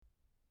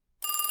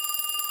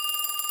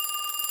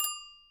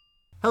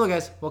Hello,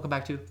 guys. Welcome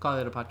back to Call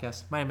It a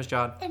Podcast. My name is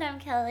John. And I'm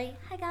Kelly.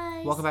 Hi,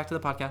 guys. Welcome back to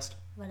the podcast.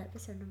 What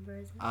episode number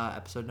is it?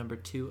 Episode number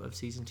 2 of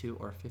season 2,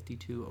 or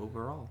 52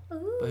 overall.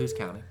 Ooh. But who's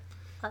counting?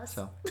 Us.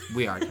 So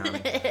we are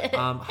counting.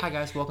 Hi,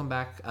 guys. Welcome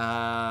back.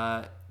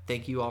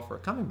 Thank you all for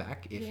coming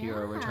back. If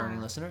you're a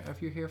returning listener, or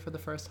if you're here for the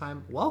first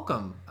time,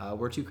 welcome.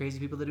 We're two crazy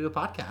people that do a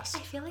podcast. I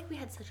feel like we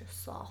had such a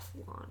soft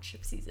launch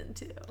of season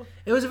 2.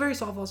 It was a very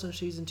soft launch in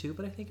season 2,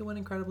 but I think it went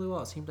incredibly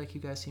well. It seemed like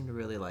you guys seemed to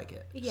really like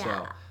it.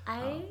 Yeah.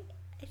 So,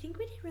 I think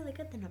we did really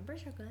good. The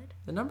numbers are good.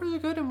 The numbers are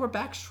good, and we're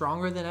back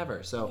stronger than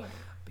ever. So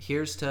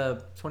here's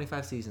to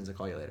 25 seasons. I'll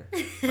call you later.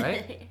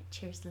 Right?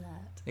 Cheers to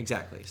that.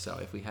 Exactly. So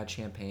if we had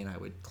champagne, I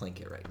would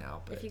clink it right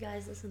now. But if you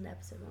guys listened to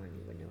episode 1,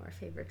 you would know our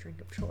favorite drink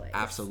of choice.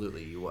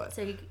 Absolutely, you would.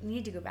 So you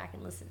need to go back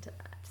and listen to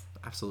that.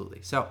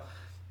 Absolutely. So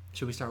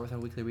should we start with our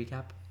weekly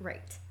recap?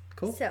 Right.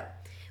 Cool. So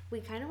we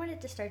kind of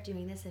wanted to start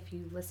doing this. If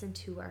you listen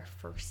to our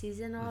first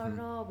season at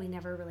all, we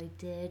never really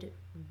did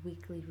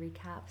weekly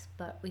recaps,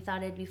 but we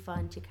thought it'd be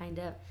fun to kind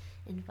of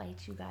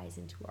invite you guys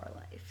into our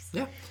lives.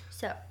 Yeah.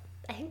 So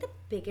I think the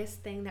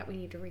biggest thing that we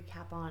need to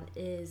recap on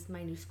is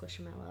my new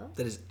Squishamallow.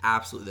 That is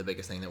absolutely the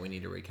biggest thing that we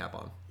need to recap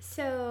on.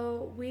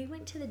 So we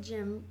went to the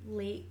gym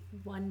late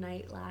one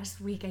night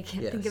last week. I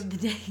can't think of the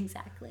day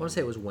exactly. I want to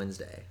say it was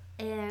Wednesday.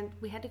 And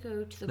we had to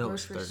go to the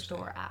grocery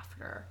store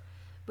after,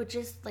 which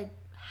is like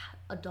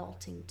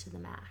adulting to the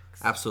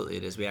max. Absolutely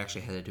it is. We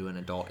actually had to do an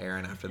adult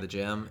errand after the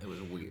gym. It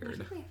was weird. What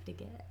did we have to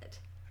get?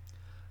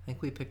 I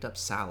think we picked up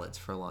salads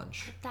for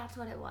lunch. That's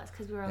what it was,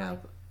 because we were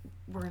like,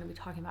 we're going to be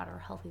talking about our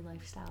healthy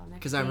lifestyle next week.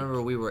 Because I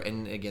remember we were,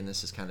 and again,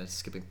 this is kind of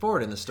skipping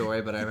forward in the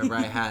story, but I remember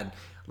I had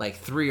like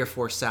 3 or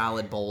 4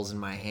 salad bowls in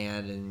my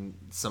hand and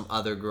some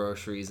other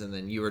groceries, and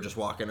then you were just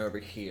walking over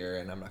here,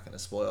 and I'm not going to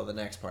spoil the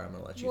next part. I'm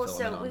going to let you fill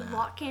in on that. So we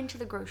walk into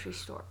the grocery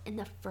store, and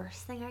the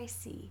first thing I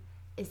see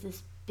is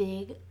this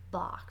big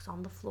box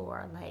on the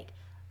floor. Like,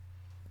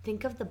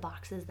 think of the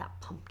boxes that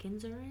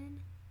pumpkins are in.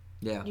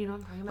 Yeah. You know what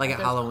I'm talking about? Like at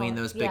Halloween,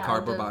 those big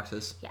cardboard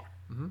boxes. Yeah.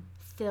 Mm-hmm.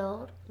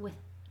 Filled with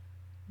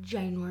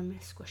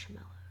ginormous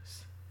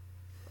Squishamallows.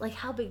 Like,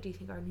 how big do you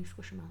think our new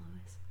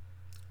Squishamallow is?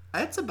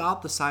 It's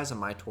about the size of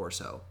my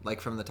torso. Like,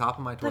 from the top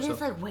of my torso. But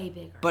it's, like, way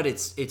bigger. But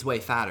it's way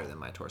fatter than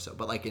my torso.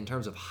 But, like, in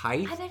terms of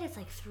height... I bet it's,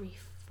 like, 3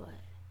 foot.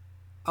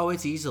 Oh,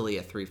 it's easily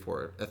a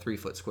 3-foot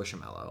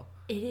Squishamallow.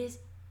 It is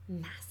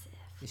massive.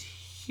 It's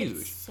huge.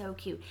 It's so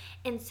cute.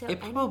 And so...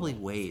 It probably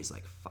weighs,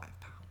 like, 5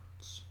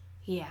 pounds.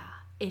 Yeah.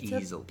 It's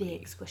easily. A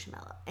big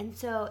Squishamallow. And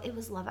so it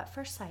was love at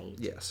first sight.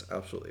 Yes,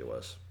 absolutely it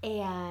was.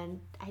 And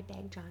I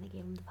begged John, I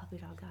gave him the puppy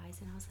dog eyes,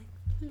 and I was like,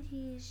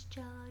 please,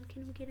 John,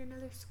 can we get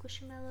another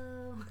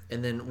Squishamallow?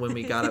 And then when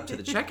we got up to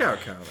the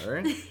checkout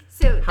counter...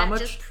 So that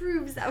just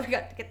proves that we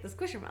got to get the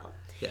Squishamallow.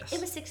 Yes.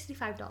 It was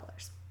 $65.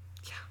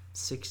 Yeah,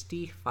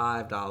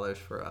 $65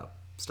 for a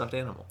stuffed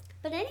animal.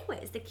 But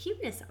anyways, the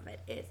cuteness of it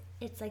is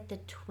it's like the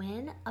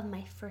twin of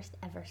my first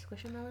ever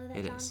Squishamallow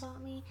that John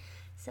bought me.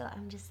 So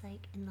I'm just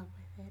like in love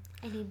with it.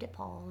 I named it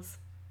Paul's.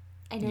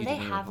 I know they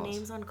have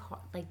names on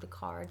like the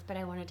cards, but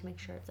I wanted to make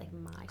sure it's like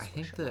my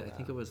Squishamallow. I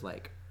think it was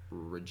like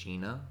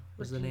Regina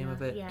was the name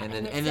of it. Yeah.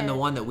 And then the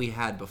one that we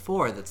had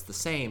before that's the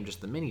same, just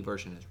the mini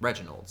version is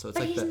Reginald. So it's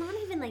but like he's not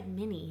even like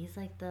mini. He's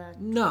like the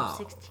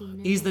 16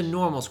 inch. He's the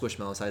normal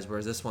Squishmallow size,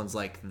 whereas this one's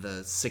like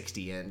the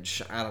 60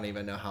 inch. I don't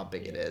even know how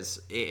big it is.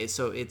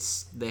 So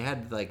they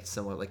had like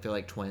similar, like they're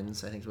like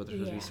twins, I think is what they're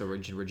supposed to be.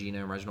 So Regina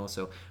and Reginald.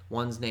 So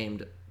one's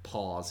named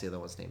Paws, the other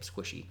one's named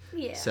Squishy.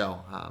 Yeah.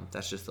 So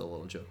that's just a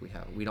little joke we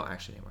have. We don't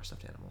actually name our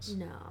stuffed animals.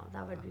 No,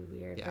 that would be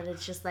weird. Yeah. But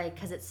it's just like,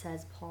 because it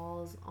says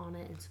Paws on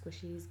it and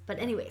Squishies. But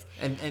anyways.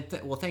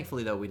 Well,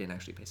 thankfully though, we didn't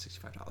actually pay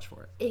 $65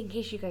 for it. In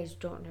case you guys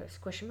don't know,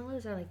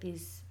 Squishamallows are like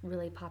these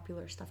really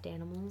popular stuffed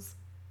animals.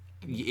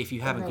 If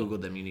you haven't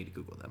Googled them, you need to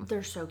Google them.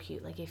 They're so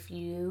cute. Like if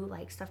you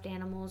like stuffed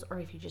animals, or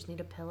if you just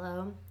need a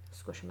pillow,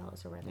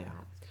 Squishamallows are where they're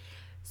at.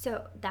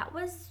 So that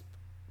was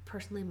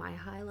personally my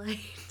highlight.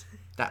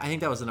 I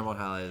think that was the number one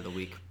highlight of the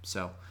week.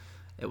 So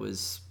it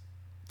was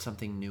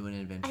something new and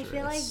adventurous. I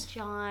feel like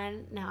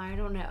John, now I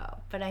don't know,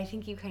 but I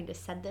think you kind of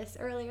said this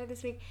earlier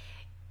this week.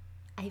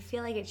 I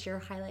feel like it's your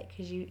highlight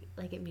because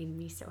it made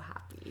me so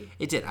happy.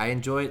 It did. I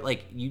enjoyed,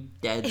 like, you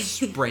dead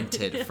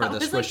sprinted for the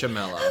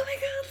Squishamallow. Like, oh my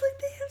god, look,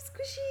 they have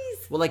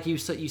squishies. Well, like you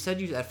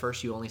said at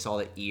first you only saw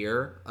the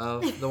ear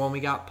of the one we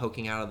got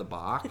poking out of the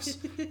box,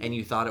 and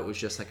you thought it was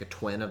just like a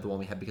twin of the one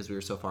we had because we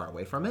were so far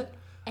away from it.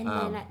 And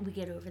then we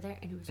get over there,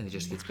 and it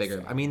just gets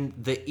bigger. I mean,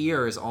 the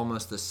ear is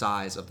almost the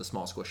size of the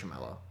small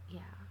Squishamallow.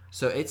 Yeah.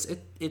 So it's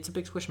a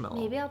big Squishamallow.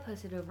 Maybe I'll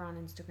post it over on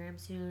Instagram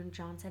soon.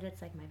 John said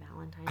it's like my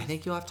Valentine's. I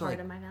think you'll have to part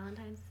of my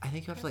Valentine's. I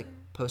think you have to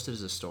post it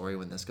as a story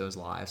when this goes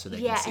live, so they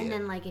can see it. Yeah,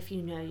 and then if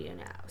you know, you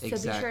know. So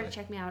be sure to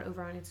check me out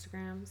over on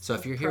Instagram. So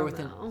if you're here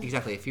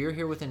if you're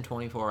here within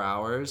 24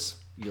 hours,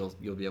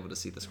 you'll be able to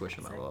see the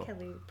Squishamallow.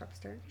 Kelly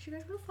Prepster, you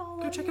guys want to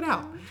follow? Go check it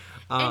out.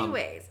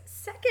 Anyways,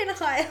 second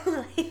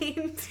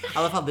highlight.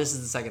 I love how this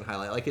is the second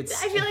highlight. Like I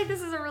feel like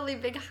this is a really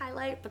big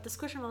highlight, but the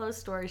Squishamallow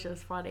story is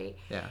just funny.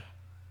 Yeah.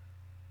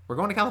 We're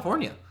going to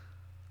California.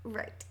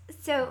 Right.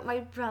 So my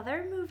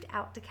brother moved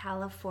out to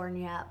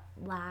California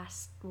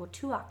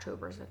 2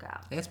 Octobers ago.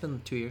 Yeah, it's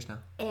been 2 years now.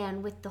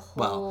 And with the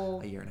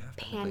whole a year and a half,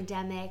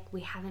 pandemic,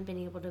 we haven't been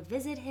able to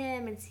visit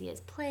him and see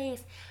his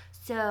place.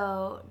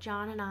 So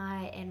John and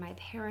I and my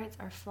parents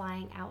are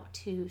flying out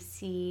to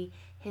see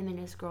him and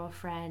his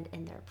girlfriend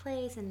in their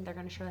place, and they're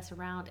going to show us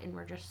around, and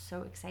we're just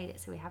so excited.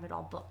 So we have it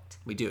all booked.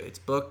 We do. It's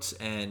booked,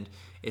 and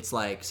it's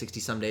like 60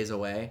 some days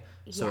away.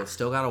 So it's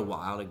still got a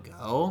while to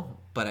go,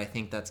 but I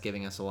think that's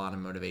giving us a lot of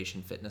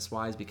motivation fitness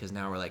wise, because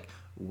now we're like,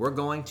 we're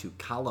going to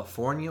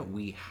California.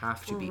 We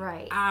have to be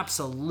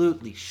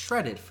absolutely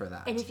shredded for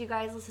that. And if you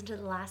guys listen to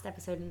the last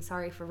episode, and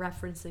sorry for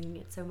referencing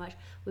it so much,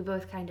 we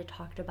both kind of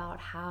talked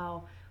about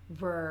how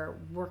we're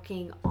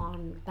working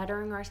on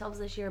bettering ourselves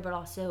this year, but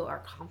also our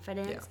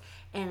confidence.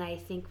 And I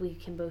think we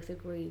can both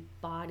agree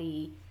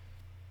body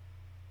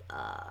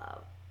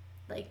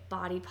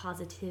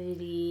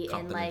positivity confidence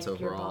and like overall.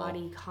 Your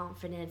body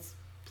confidence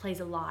plays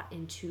a lot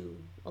into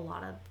a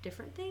lot of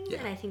different things.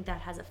 And I think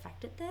that has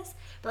affected this,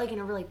 but like in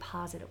a really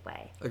positive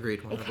way.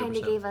 Agreed. 100%. It kind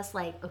of gave us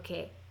like,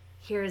 okay,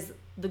 here's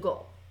the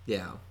goal.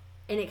 Yeah.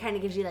 And it kind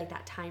of gives you like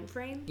that time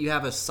frame. You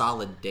have a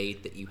solid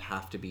date that you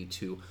have to be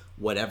to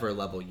whatever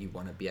level you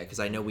want to be at.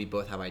 Because I know we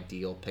both have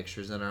ideal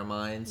pictures in our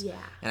minds. Yeah.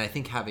 And I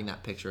think having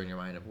that picture in your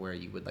mind of where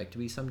you would like to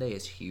be someday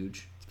is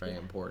huge. It's very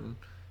important.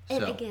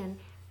 And again,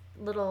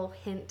 little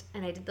hint,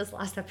 and I did this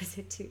last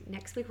episode too.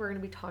 Next week we're going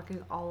to be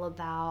talking all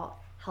about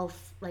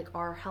health, like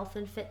our health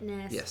and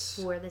fitness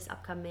for this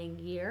upcoming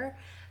year.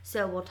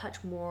 So we'll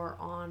touch more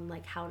on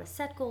like how to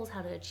set goals,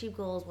 how to achieve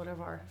goals, what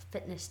are our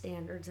fitness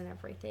standards and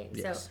everything.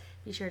 So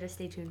be sure to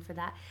stay tuned for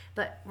that.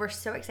 But we're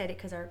so excited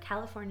because our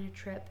California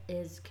trip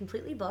is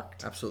completely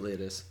booked. Absolutely it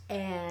is.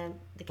 And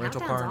the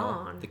countdown's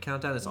on. The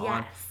countdown is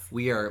on.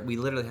 We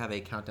literally have a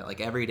countdown.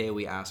 Like every day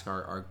we ask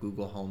our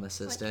Google Home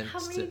Assistant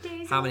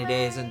how many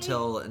days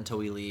until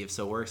we leave.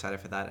 So we're excited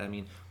for that. I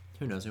mean,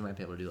 who knows? We might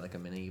be able to do like a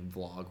mini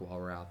vlog while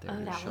we're out there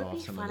to show off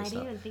some of the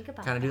stuff. I didn't even think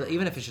about that.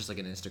 Even if it's just like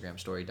an Instagram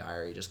story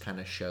diary, just kind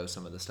of show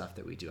some of the stuff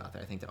that we do out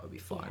there. I think that would be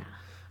fun. Yeah.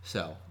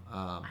 So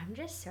I'm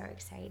just so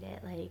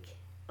excited. Like,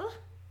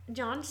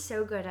 John's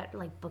so good at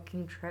like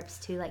booking trips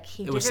too. Like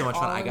it was so much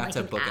fun. I got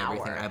to book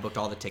everything. I booked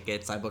all the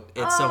tickets.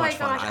 It's so much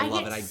fun. I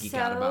love it. I geek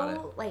out about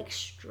it. Like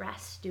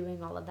stressed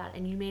doing all of that,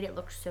 and you made it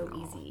look so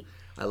easy.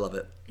 I love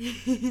it.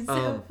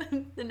 So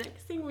the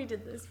next thing we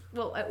did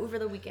over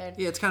the weekend.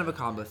 Yeah, it's kind of a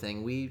combo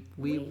thing. We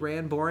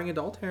ran boring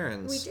adult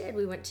errands. We did.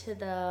 We went to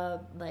the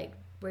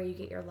where you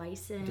get your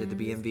license. Did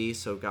the BMV,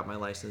 so got my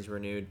license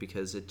renewed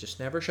because it just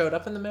never showed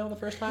up in the mail the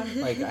first time.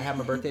 Like I had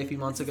my birthday a few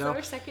months ago.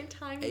 Our second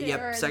time there.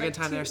 Yep, second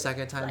time there,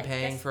 second time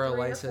paying for a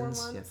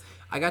license. Yeah.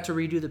 I got to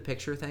redo the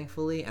picture,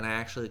 thankfully, and I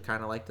actually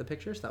kind of liked the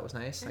picture, so that was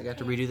nice. Okay. I got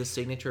to redo the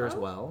signature as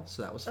well,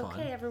 so that was fun.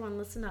 Okay, everyone,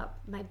 listen up.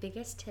 My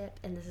biggest tip,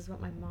 and this is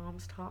what my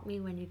mom's taught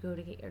me when you go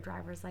to get your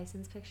driver's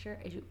license picture,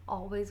 is you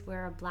always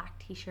wear a black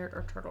t-shirt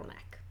or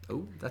turtleneck.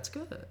 Oh, that's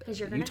good. Because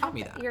you taught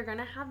me that. You're going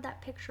to have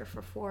that picture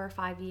for 4 or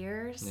 5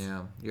 years.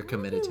 Yeah, you're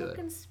committed to it.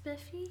 Looking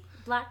spiffy.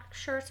 Black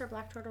shirts or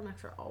black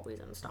turtlenecks are always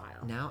in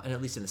style. Now, and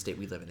at least in the state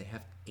we live in, they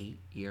have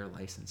 8-year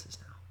licenses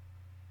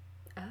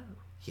now. Oh.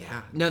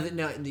 Yeah. No,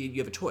 you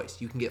have a choice.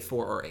 You can get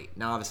 4 or 8.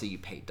 Now, obviously, you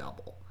pay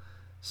double.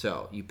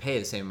 So you pay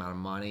the same amount of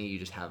money. You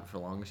just have it for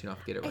longer, so you don't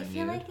have to get it renewed. I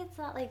feel like it's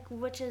not like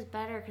which is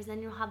better, because then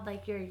you'll have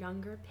like your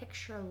younger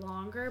picture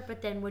longer.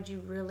 But then would you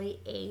really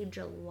age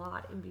a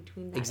lot in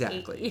between that?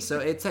 Exactly. So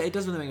it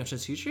doesn't make much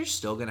sense. You're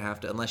still gonna have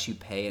to, unless you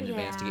pay in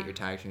advance to get your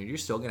tags renewed. You're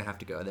still gonna have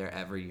to go there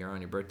every year on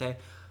your birthday.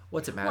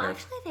 What's it matter? Well,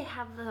 actually, they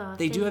have the.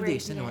 They do have the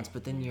extended ones,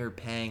 but then you're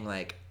paying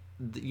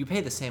you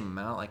pay the same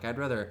amount. Like I'd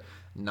rather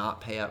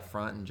not pay up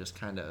front and just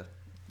kind of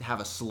have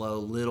a slow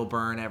little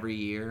burn every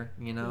year,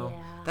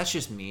 That's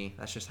just me.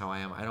 That's just how I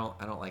am. I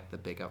don't like the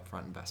big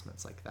upfront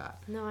investments like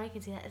that. No, I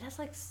can see that. That's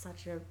like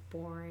such a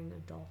boring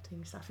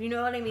adulting stuff. You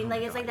know what I mean?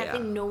 It's like that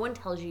thing no one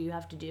tells you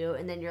have to do,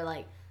 and then you're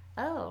like,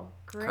 oh,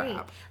 great.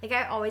 Crap. Like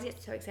I always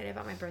get so excited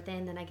about my birthday,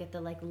 and then I get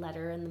the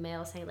letter in the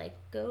mail saying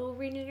go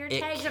renew your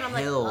tags, and I'm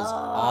like, oh.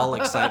 All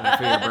excitement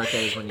for your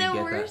birthdays when you get that.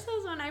 The worst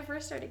was when I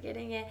first started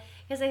getting it,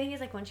 because I think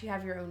it's like once you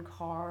have your own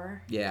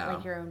car,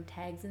 like your own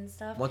tags and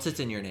stuff. Once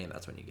it's in your name,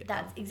 that's when you get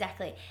that.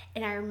 Exactly.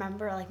 And I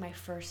remember like my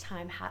first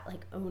time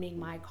owning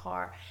my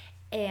car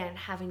and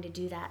having to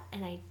do that,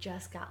 and I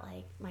just got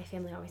my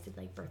family always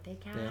did birthday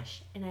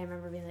cash, and I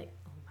remember being like,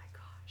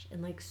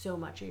 and so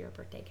much of your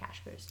birthday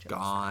cash goes to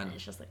gone. And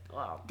it's just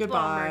oh,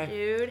 goodbye, bummer,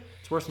 dude.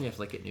 It's worse when you have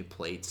to get new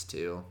plates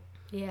too.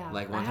 Yeah.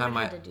 One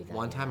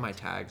time my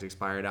tags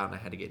expired out and I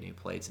had to get new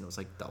plates, and it was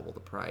double the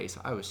price.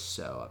 I was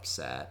so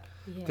upset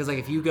because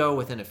if you go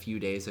within a few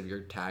days of your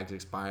tags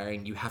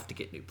expiring, you have to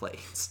get new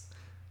plates.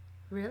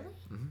 Really?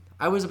 Mm-hmm.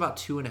 I was about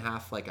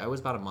 2.5. I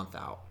was about a month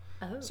out.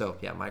 Oh. So,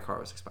 yeah, my car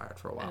was expired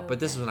for a while. Okay. But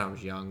this is when I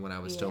was young, when I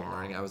was still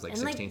learning. I was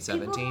 16,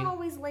 17. People don't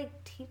always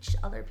teach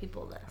other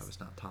people this. I was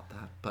not taught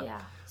that. But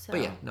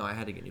yeah, no, I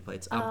had to get new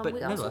plates. But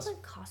we also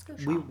went Costco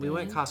shopping. We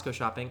went Costco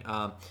shopping.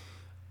 What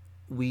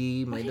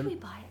did we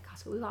buy at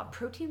Costco? We bought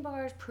protein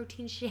bars,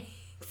 protein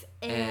shakes,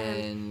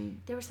 and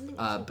there was something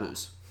else.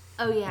 Booze.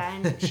 Oh yeah,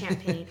 and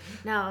champagne.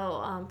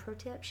 Now, pro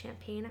tip: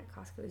 champagne at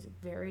Costco is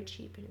very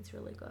cheap and it's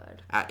really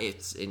good.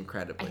 It's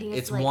incredibly. I think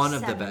it's like one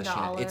of $7. the best.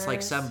 It's like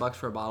 $7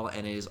 for a bottle,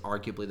 and it is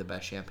arguably the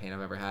best champagne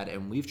I've ever had.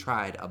 And we've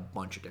tried a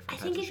bunch of different.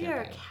 I think if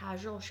you're a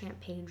casual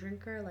champagne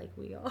drinker like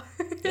we are,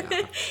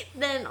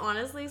 then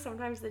honestly,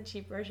 sometimes the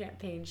cheaper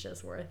champagne's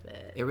just worth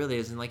it. It really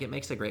is, and like it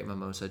makes a great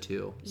mimosa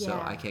too. Yeah.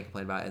 So I can't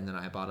complain about it. And then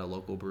I bought a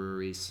local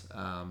brewery's.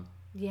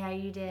 Yeah,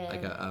 you did.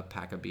 Like a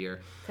pack of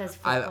beer. Because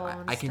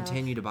I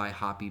continue to buy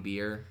hoppy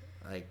beer,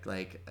 and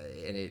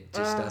it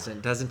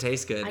just doesn't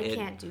taste good. I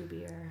can't do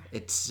beer.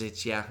 It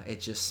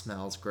just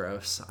smells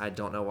gross. I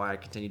don't know why I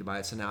continue to buy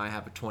it. So now I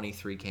have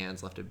 23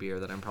 cans left of beer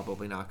that I'm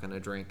probably not going to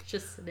drink.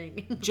 Just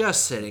sitting there.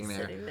 Sitting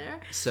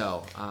there.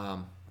 So,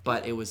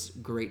 but it was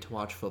great to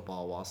watch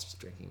football whilst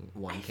drinking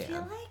one can. I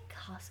feel like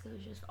Costco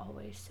is just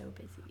always so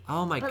busy.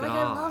 Oh my God. But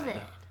I love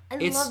it. I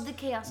love the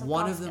chaos of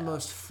one Costco. of the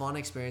most fun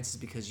experiences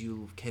because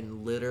you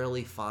can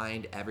literally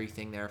find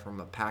everything there from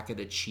a packet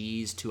of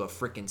cheese to a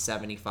freaking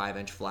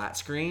 75-inch flat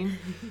screen.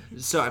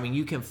 So, I mean,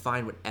 you can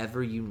find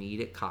whatever you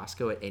need at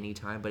Costco at any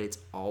time, but it's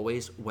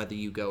always, whether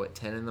you go at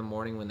 10 in the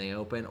morning when they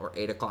open or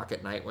 8 o'clock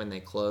at night when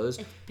they close,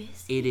 it's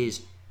busy. It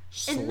is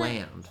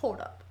slammed. Hold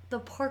up. The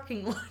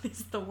parking lot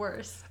is the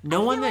worst. There's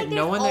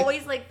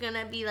always like going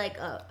to be like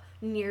a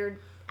near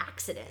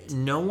accident.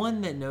 No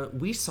one that knows.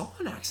 We saw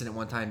an accident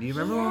one time. Do you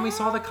remember when we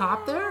saw the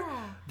cop there?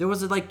 There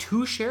was like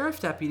 2 sheriff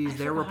deputies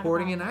there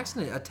reporting an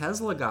accident. A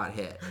Tesla got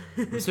hit.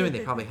 I'm assuming they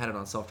probably had it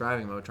on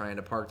self-driving mode trying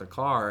to park the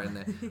car and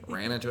then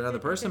ran into another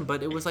person.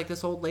 But it was like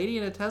this old lady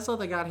in a Tesla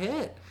that got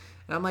hit.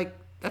 And I'm like,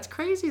 that's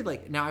crazy.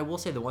 Like, now I will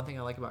say the one thing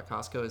I like about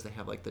Costco is they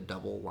have like the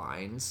double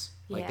lines.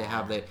 Like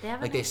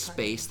they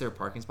space their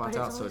parking spots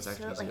out, so it's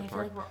actually easy to park. I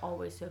feel like we're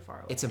always so far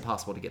away. It's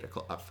impossible to get a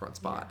up front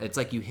spot. Yeah. It's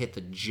like you hit the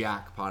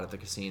jackpot at the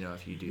casino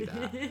if you do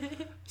that.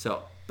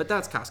 So, but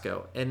that's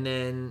Costco. And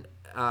then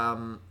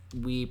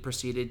we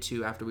proceeded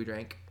to, after we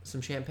drank some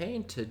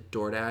champagne, to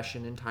DoorDash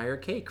an entire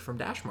cake from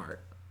Dashmart.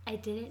 I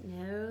didn't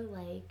know,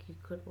 like, you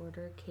could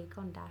order cake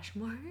on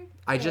Dashmart.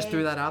 I just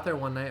threw that out there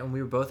one night, and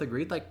we both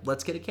agreed, like,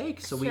 let's get a cake.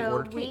 So we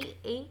ordered cake.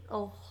 We ate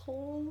a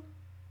whole...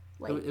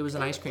 Like, it was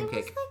an ice cream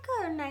cake. It was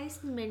like a nice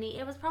mini...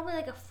 It was probably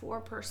like a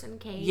 4-person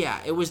cake. Yeah,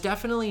 it was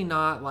definitely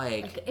not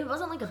like... It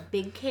wasn't like a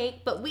big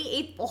cake, but we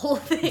ate the whole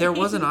thing. There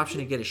was an option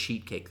to get a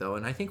sheet cake, though,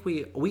 and I think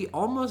we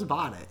almost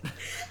bought it.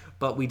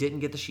 But we didn't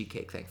get the sheet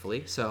cake,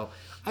 thankfully. So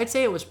I'd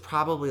say it was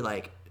probably,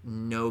 like,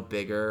 no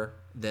bigger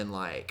than,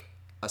 like...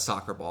 a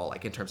soccer ball,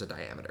 like in terms of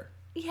diameter.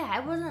 Yeah,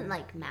 it wasn't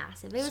like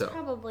massive. It was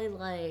probably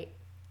like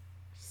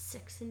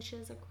 6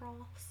 inches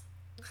across.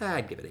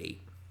 I'd give it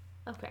 8.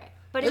 Okay,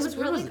 but it was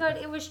really good.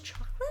 It was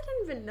chocolate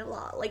and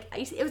vanilla, like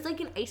ice. It was like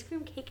an ice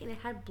cream cake, and it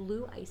had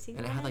blue icing.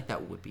 And it had like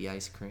that whippy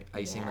icing,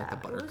 like the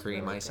buttercream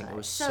really icing. Good. It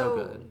was so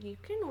good. You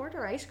can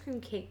order ice cream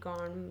cake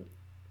on.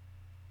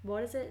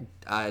 What is it?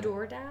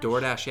 DoorDash.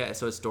 DoorDash, yeah.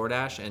 So it's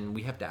DoorDash, and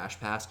we have Dash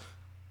Pass.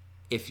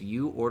 If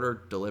you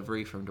order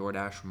delivery from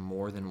DoorDash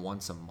more than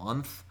once a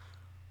month,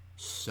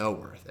 so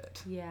worth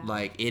it. Yeah.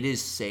 Like, it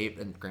is safe,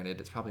 and granted,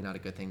 it's probably not a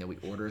good thing that we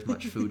order as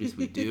much food as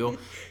we do,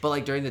 but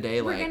like during the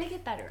day, we're gonna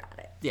get better at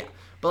it. Yeah,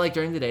 but like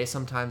during the day,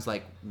 sometimes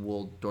like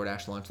we'll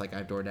DoorDash lunch. Like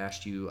I've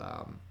DoorDashed you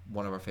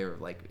one of our favorite,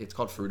 like it's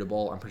called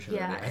Fruitable. I'm pretty sure.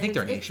 Yeah, I think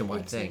they're a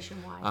nationwide thing.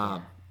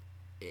 Nationwide,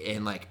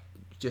 and like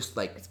just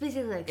like it's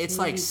basically like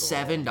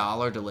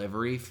 $7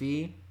 delivery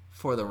fee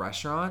for the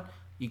restaurant.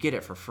 You get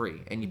it for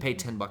free, and you pay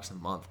 $10 a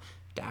month.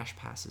 Dash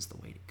Pass is the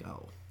way to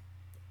go.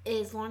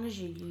 As long as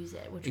you use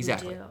it, which we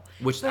do.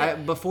 Which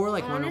before,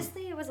 like,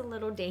 honestly, it was a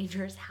little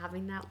dangerous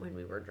having that when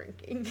we were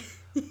drinking.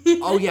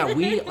 Oh yeah, I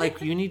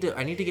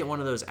need to get one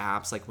of those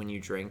apps, like when you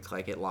drink,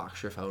 like it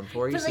locks your phone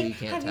for you, so you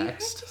can't text. Have you heard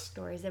the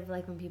stories of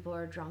like when people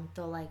are drunk,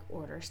 they'll like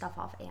order stuff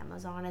off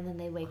Amazon, and then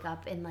they wake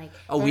up and like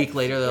a week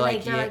later they're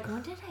like,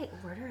 when did I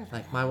order that?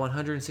 Like my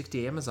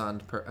 $160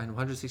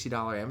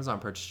 Amazon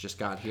purchase just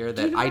got here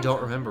that I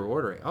don't remember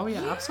ordering. Oh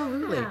yeah,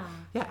 absolutely.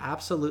 Yeah,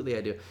 absolutely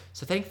I do.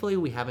 So thankfully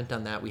we haven't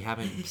done that. We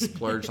haven't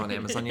splurged on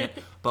Amazon yet,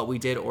 but we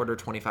did order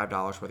 $25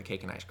 worth of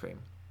cake and ice cream.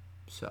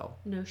 So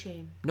no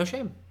shame.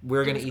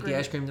 We're gonna eat the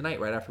ice cream tonight,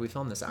 right after we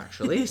film this,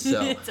 actually.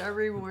 So it's our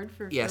reward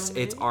for yes,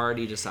 filming. It's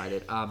already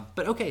decided.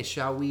 But okay,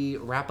 shall we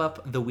wrap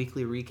up the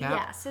weekly recap?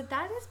 Yeah. So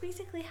that is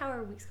basically how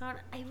our week's gone.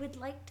 I would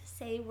like to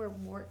say we're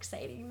more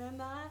exciting than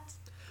that.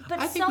 But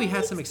I think we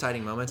had some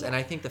exciting moments, and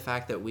I think the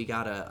fact that we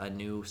got a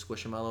new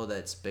Squishamallow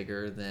that's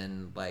bigger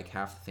than like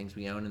half the things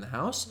we own in the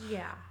house.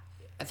 Yeah.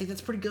 I think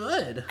that's pretty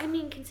good. I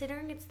mean,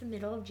 considering it's the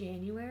middle of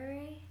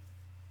January,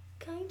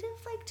 kind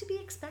of like to be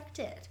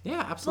expected.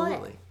 Yeah,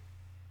 absolutely.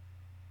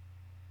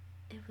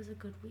 But it was a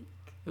good week.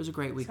 It was a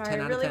great week. Sorry, 10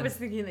 out of 10. I really was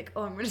thinking like,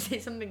 I'm going to say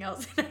something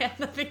else, and I have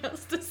nothing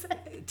else to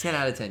say. 10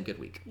 out of 10, good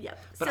week. Yep.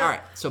 But all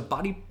right, so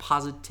body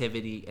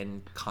positivity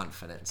and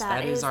confidence.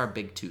 That is our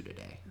big 2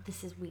 today.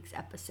 This is week's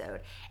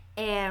episode.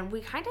 And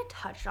we kind of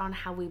touched on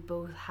how we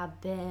both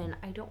have been,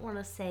 I don't want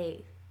to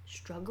say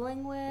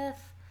struggling with.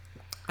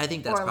 I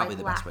think that's probably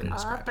the best way to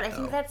describe it. But I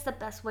think that's the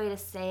best way to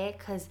say it,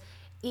 because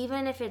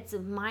even if it's a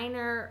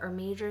minor or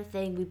major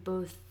thing, we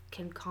both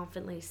can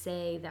confidently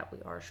say that we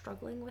are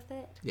struggling with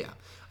it. Yeah.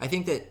 I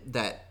think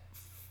that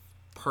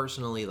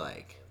personally,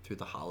 like, through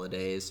the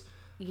holidays,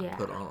 I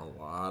put on a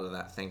lot of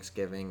that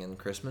Thanksgiving and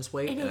Christmas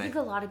weight. And I think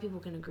a lot of people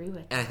can agree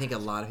with that. And I think a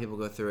lot of people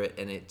go through it,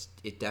 and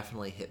it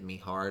definitely hit me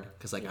hard.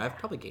 Because, like, I've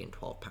probably gained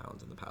 12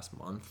 pounds in the past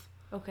month.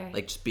 Okay.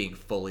 Like, just being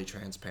fully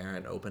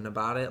transparent, open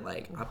about it.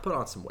 Like, I put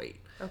on some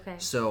weight. Okay.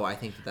 So I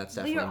think that's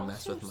definitely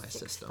messed with my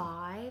system.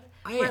 6'5",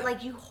 where,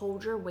 like, you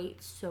hold your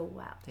weight so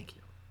well. Thank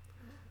you.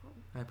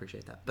 I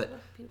appreciate that. But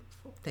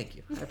beautiful. Thank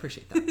you. I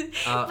appreciate that.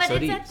 But so it's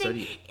do you. that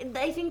thing,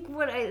 I think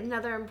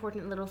another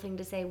important little thing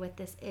to say with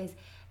this is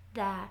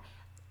that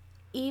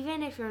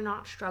even if you're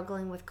not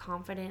struggling with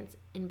confidence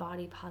in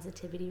body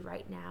positivity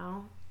right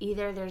now,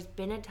 either there's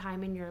been a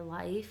time in your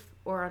life,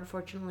 or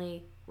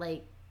unfortunately,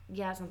 like,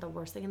 it's not the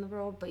worst thing in the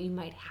world, but you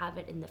might have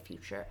it in the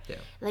future. Yeah.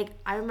 Like,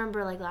 I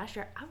remember, like, last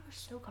year, I was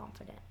so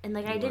confident. And,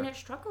 like, I didn't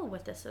struggle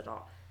with this at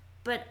all.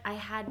 But I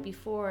had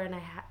before, and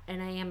I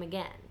am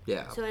again.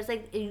 Yeah. So it's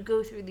like you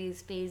go through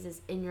these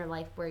phases in your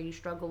life where you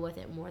struggle with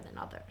it more than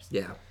others.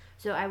 Yeah.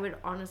 So I would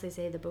honestly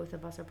say that both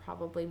of us are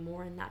probably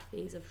more in that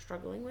phase of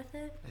struggling with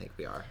it. I think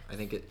we are.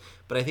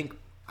 But I think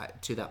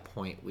to that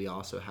point, we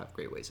also have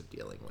great ways of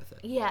dealing with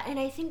it. Yeah, and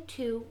I think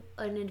too,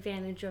 an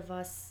advantage of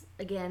us,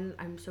 again,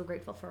 I'm so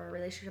grateful for our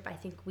relationship. I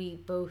think we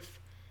both,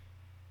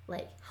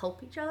 like,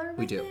 help each other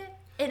with it.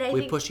 And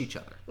we push each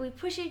other. We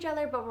push each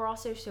other, but we're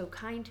also so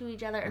kind to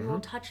each other. And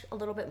we'll touch a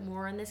little bit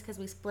more on this because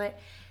we split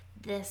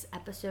this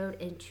episode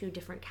into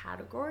different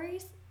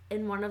categories.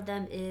 And one of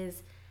them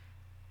is,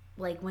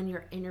 like, when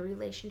you're in a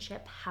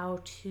relationship, how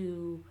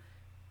to,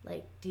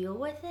 like, deal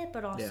with it.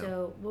 But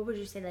also, what would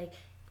you say, like,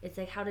 it's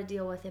like how to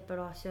deal with it, but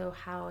also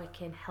how it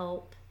can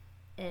help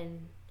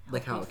and help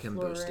like how it can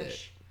boost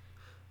it.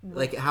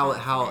 Like how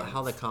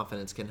the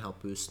confidence can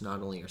help boost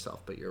not only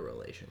yourself, but your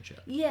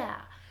relationship. Yeah.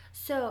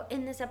 So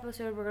in this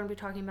episode, we're going to be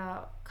talking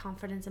about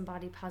confidence and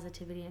body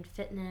positivity and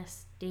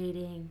fitness,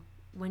 dating,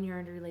 when you're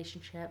in a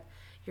relationship,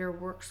 your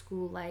work,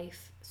 school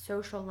life,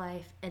 social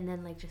life, and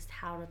then, like, just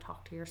how to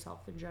talk to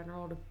yourself in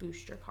general to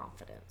boost your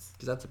confidence.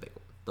 Because that's a big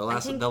one. The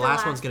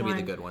last one's going to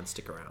be the good one.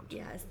 Stick around.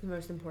 Yeah, it's the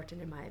most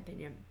important in my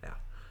opinion. Yeah.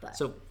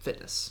 So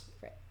fitness.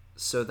 Right.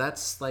 So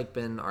that's, like,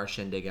 been our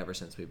shindig ever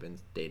since we've been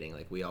dating.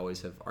 Like, we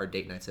always have, our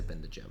date nights have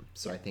been the gym.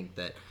 So I think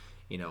that,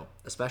 you know,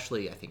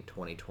 especially I think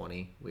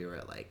 2020, we were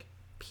at, like,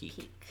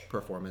 peak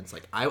performance.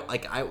 Like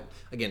I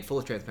again, full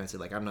of transparency,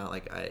 like I'm not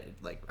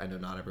I know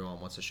not everyone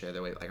wants to share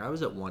their weight. Like I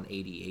was at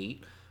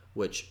 188,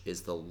 which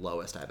is the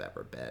lowest I've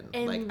ever been.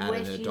 And like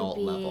at an adult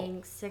you level.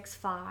 Being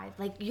 6'5",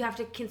 like you have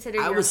to consider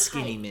I your was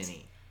skinny height.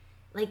 mini.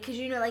 Like, cause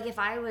you know, like if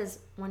I was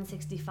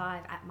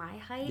 165 at my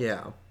height,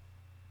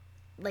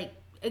 like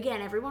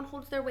again, everyone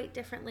holds their weight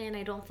differently, and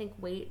I don't think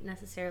weight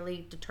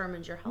necessarily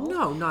determines your health.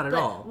 No, not at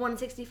all.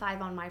 165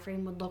 on my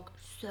frame would look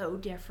so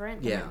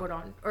different than it would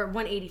on, or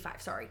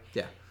 185, sorry.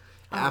 Yeah,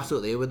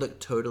 absolutely. It would look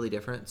totally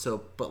different.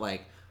 So, but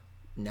like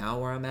now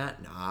where I'm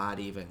at, not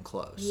even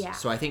close. Yeah.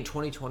 So I think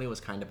 2020 was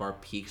kind of our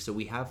peak. So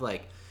we have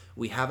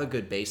a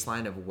good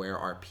baseline of where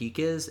our peak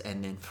is,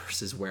 and then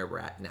versus where we're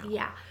at now.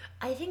 Yeah,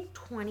 I think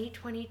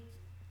 2020,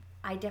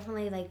 I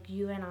definitely, like,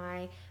 you and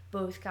I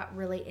both got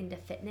really into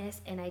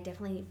fitness, and I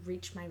definitely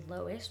reached my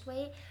lowest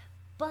weight.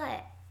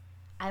 But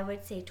I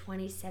would say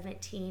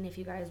 2017, if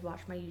you guys watch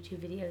my YouTube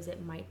videos,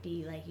 it might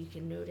be like you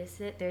can notice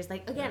it. There's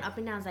like, again, up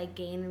and downs, like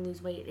gain and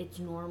lose weight. It's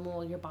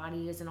normal. Your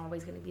body isn't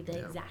always going to be the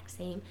exact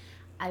same.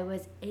 I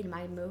was in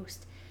my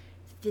most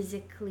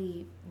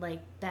physically,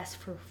 like, best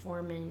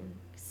performing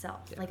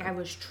self. Like I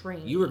was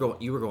trained. You were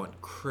going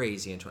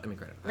crazy into. I mean,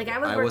 granted, like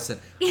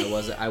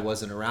I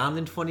wasn't around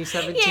in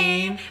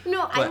 2017.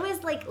 No, I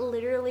was like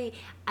literally.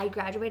 I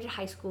graduated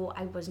high school.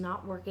 I was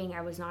not working.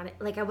 I was not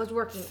like I was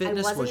working.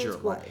 Fitness I wasn't was in your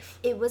school. life.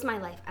 It was my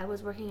life. I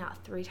was working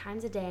out 3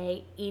 times a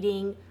day,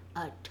 eating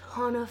a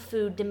ton of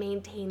food to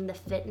maintain the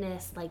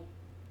fitness, like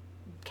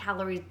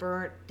calories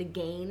burnt, the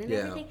gain and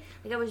everything.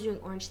 Like I was doing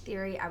Orange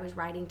Theory. I was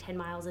riding 10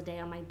 miles a day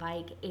on my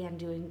bike and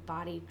doing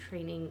body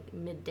training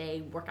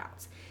midday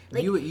workouts.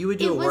 Like you would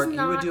do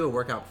a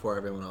workout before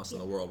everyone else in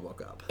the world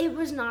woke up. It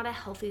was not a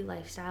healthy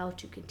lifestyle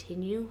to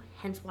continue,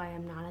 hence why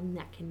I'm not in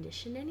that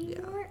condition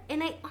anymore.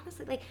 And I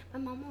honestly, like, my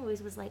mom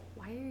always was like,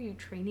 why are you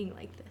training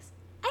like this?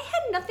 I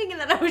had nothing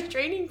that I was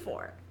training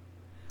for.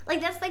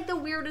 Like, that's like the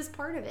weirdest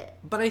part of it.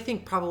 But I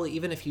think probably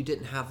even if you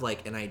didn't have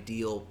like an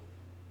ideal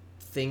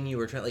thing you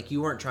were trying, like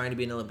you weren't trying to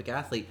be an Olympic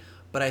athlete,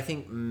 but I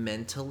think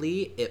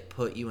mentally it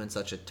put you in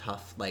such a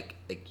tough, like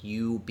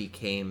you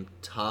became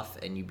tough,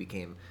 and you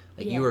became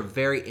like you were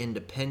very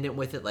independent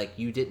with it. Like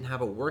you didn't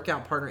have a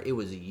workout partner. It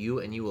was you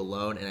and you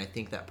alone. And I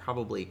think that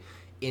probably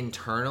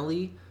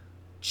internally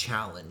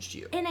challenged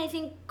you. And I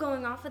think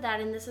going off of that,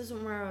 and this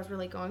isn't where I was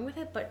really going with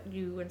it, but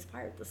you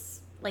inspired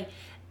this, like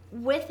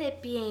with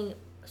it being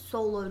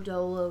solo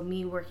dolo,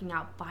 me working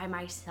out by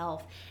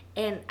myself,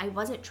 and I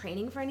wasn't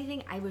training for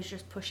anything, I was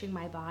just pushing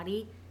my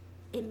body.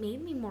 It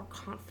made me more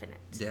confident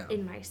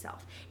in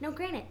myself. Now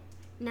granted,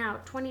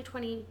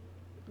 2020,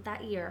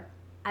 that year,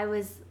 I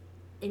was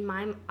in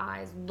my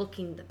eyes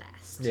looking the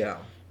best. Yeah.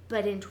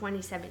 But in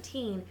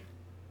 2017,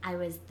 I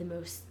was the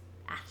most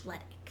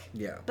athletic.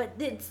 Yeah. But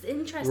it's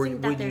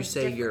interesting that would you there's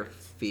say difference. you're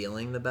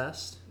feeling the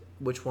best?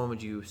 Which one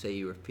would you say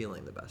you were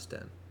feeling the best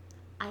in?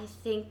 I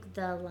think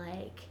the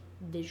like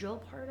visual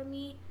part of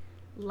me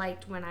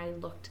liked when I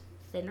looked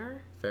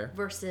thinner. Fair.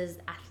 Versus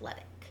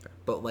athletic. Fair.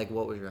 But like,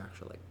 what was your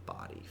actual like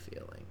body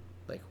feeling?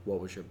 Like, what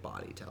was your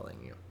body telling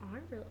you?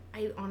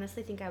 I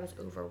honestly think I was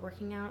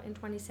overworking out in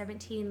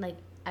 2017. Like,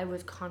 I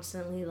was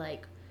constantly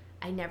like,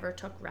 I never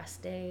took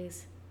rest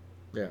days.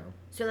 Yeah.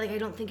 So like, I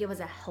don't think it was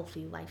a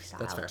healthy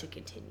lifestyle to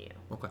continue.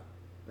 Okay.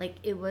 Like,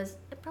 it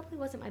probably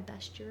wasn't my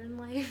best year in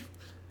life.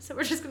 So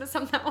we're just gonna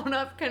sum that one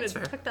up. Kind of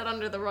tuck that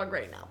under the rug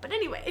right now. But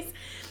anyways,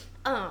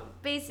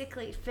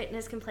 basically,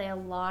 fitness can play a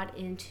lot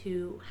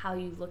into how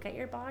you look at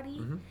your body.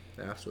 Mm-hmm.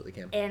 It absolutely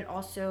can. And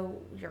also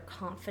your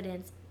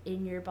confidence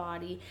in your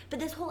body. But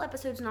this whole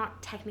episode's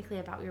not technically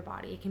about your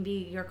body. It can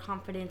be your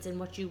confidence in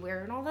what you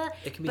wear and all that.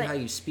 It can be how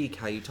you speak,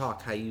 how you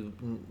talk, how you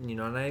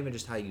not even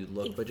just how you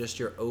look, but just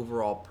your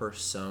overall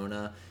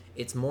persona.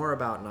 It's more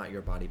about not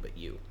your body, but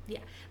you. Yeah.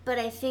 But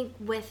I think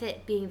with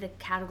it being the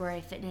category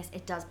of fitness,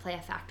 it does play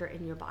a factor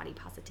in your body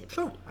positivity.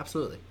 Sure,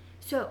 absolutely.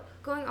 So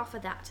going off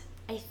of that,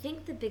 I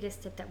think the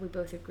biggest tip that we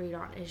both agreed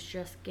on is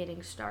just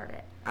getting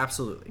started.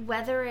 Absolutely.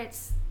 Whether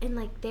it's in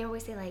like, they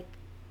always say like,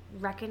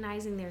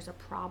 recognizing there's a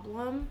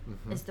problem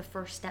is the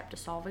first step to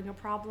solving a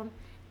problem.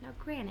 Now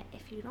granted,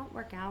 if you don't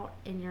work out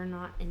and you're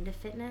not into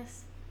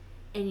fitness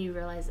and you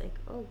realize like,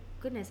 oh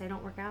goodness, I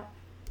don't work out,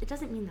 it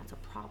doesn't mean that's a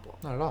problem.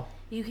 Not at all.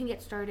 You can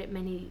get started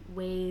many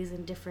ways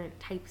and different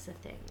types of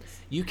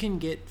things. You can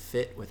get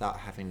fit without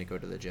having to go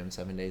to the gym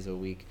 7 days a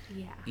week.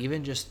 Yeah.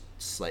 Even just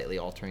slightly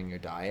altering your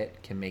diet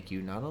can make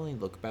you not only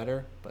look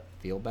better, but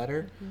feel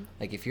better. Mm-hmm.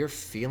 Like if you're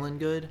feeling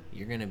good,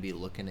 you're going to be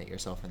looking at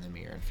yourself in the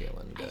mirror and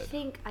feeling good. I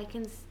think I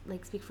can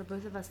like speak for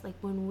both of us. Like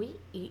when we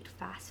eat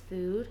fast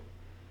food,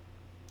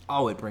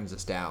 oh, it brings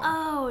us down.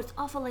 Oh, it's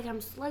awful. Like, I'm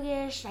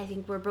sluggish. I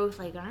think we're both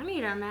like, I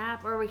need a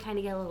nap. Or we kind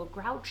of get a little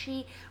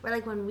grouchy. Or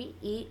like when we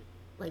eat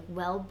like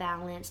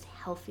well-balanced,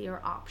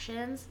 healthier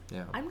options,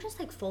 I'm just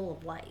like full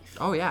of life.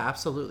 Oh, yeah,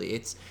 absolutely.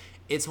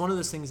 It's one of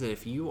those things that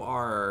if you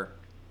are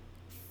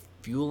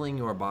fueling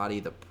your body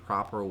the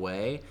proper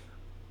way,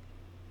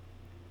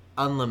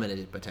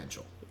 unlimited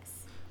potential.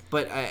 Yes.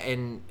 But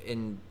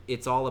and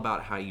it's all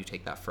about how you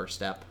take that first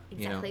step.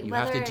 Exactly. You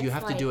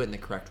have to do it in the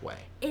correct way.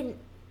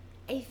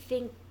 I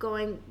think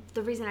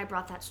the reason I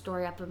brought that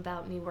story up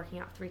about me working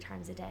out 3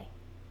 times a day,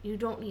 you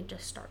don't need to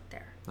start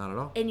there. Not at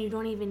all. And you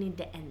don't even need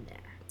to end there.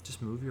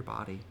 Just move your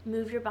body.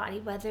 Move your body,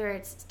 whether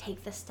it's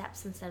take the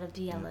steps instead of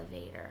the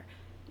elevator,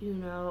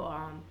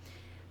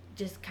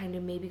 just kind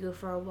of maybe go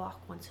for a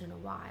walk once in a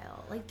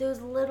while. Like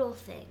those little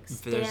things.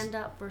 Stand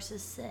up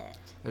versus sit.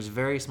 There's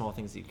very small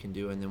things that you can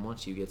do, and then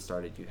once you get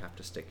started, you have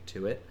to stick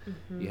to it.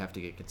 Mm-hmm. You have to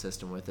get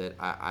consistent with it.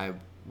 I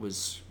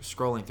was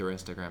scrolling through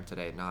Instagram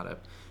today,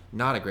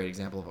 not a great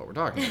example of what we're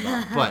talking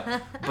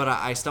about, but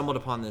I stumbled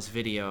upon this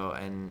video,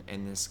 and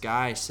this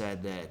guy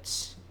said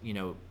that,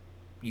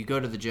 you go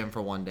to the gym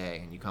for one day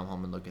and you come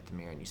home and look at the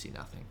mirror and you see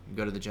nothing. You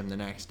go to the gym the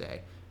next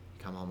day,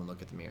 you come home and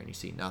look at the mirror and you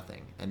see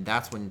nothing. And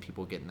that's when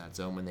people get in that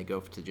zone, when they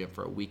go to the gym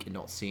for a week and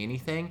don't see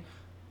anything.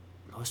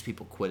 Most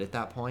people quit at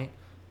that point.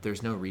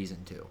 There's no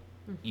reason to.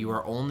 Mm-hmm. You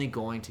are only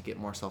going to get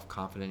more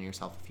self-confident in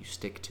yourself if you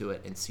stick to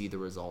it and see the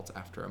results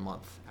after a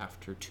month,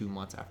 after 2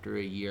 months, after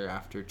a year,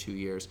 after 2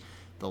 years.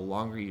 The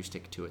longer you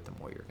stick to it, the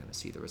more you're going to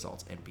see the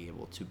results and be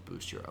able to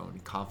boost your own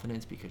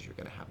confidence because you're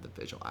going to have the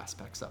visual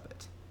aspects of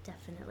it.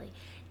 Definitely.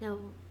 Now,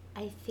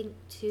 I think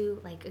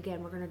too, like,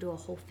 again, we're going to do a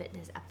whole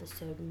fitness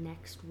episode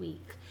next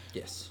week.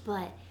 Yes.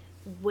 But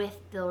with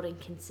building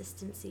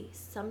consistency,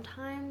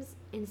 sometimes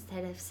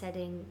instead of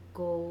setting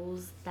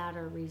goals that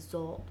are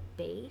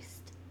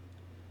result-based,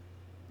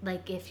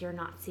 like if you're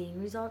not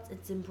seeing results,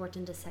 it's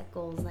important to set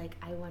goals like,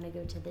 I want to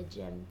go to the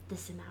gym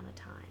this amount of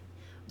time.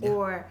 Yeah.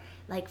 Or,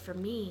 like, for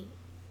me,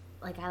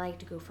 like, I like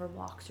to go for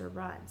walks or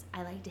runs.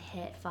 I like to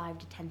hit 5,000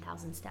 to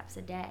 10,000 steps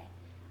a day.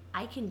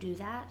 I can do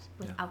that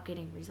without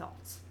getting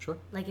results. Sure.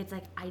 Like, it's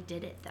like, I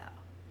did it, though.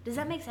 Does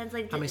that make sense?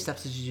 Like, how many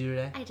steps did you do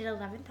today? I did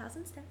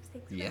 11,000 steps.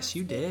 Thanks. Yes,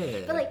 you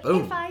did. But, like,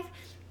 hit 5.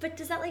 But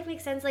does that, like, make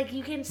sense? Like,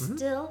 you can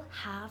still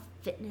have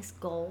fitness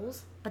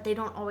goals, but they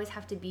don't always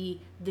have to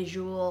be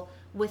visual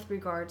with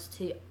regards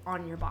to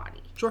on your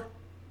body. Sure.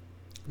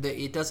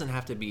 It doesn't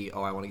have to be,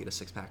 I want to get a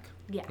 6-pack.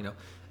 Yeah.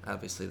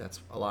 Obviously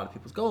that's a lot of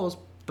people's goals,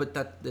 but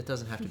it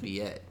doesn't have to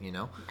be it,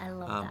 I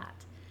love that.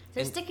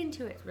 So sticking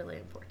to it is really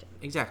important.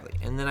 Exactly.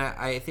 And then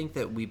I think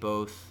that we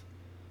both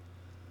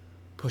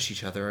push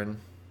each other in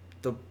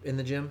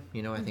the gym.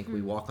 I think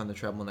we walk on the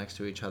treadmill next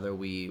to each other.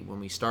 When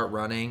we start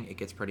running, it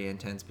gets pretty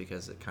intense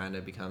because it kind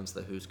of becomes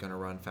the who's going to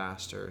run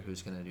faster,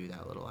 who's going to do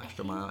that little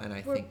extra mile. And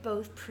I think we're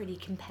both pretty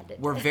competitive.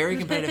 We're very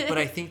competitive, but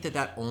I think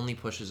that only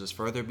pushes us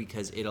further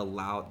because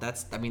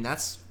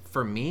that's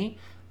for me.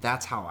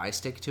 That's how I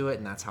stick to it,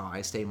 and that's how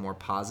I stay more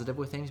positive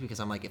with things because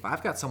I'm like, if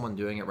I've got someone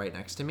doing it right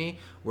next to me,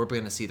 we're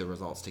going to see the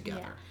results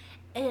together.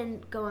 Yeah.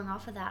 And going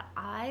off of that,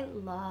 I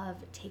love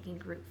taking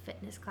group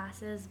fitness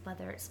classes,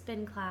 whether it's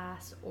spin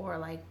class or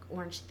like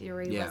Orange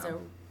Theory was a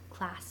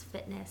class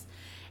fitness.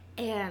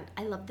 And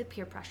I love the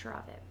peer pressure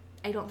of it.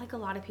 I don't think a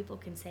lot of people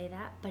can say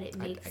that, but it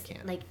makes,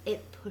 like,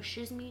 it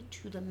pushes me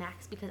to the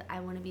max because I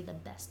want to be the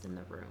best in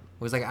the room.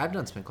 It was like, I've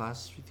done spin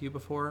classes with you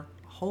before.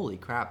 Holy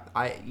crap.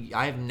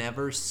 I've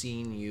never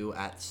seen you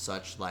at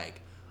such,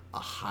 like, a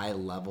high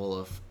level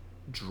of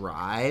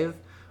drive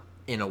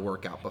in a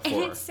workout before.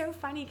 And it's so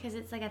funny because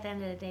it's like, at the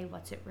end of the day,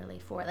 what's it really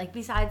for? Like,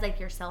 besides, like,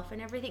 yourself and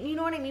everything. You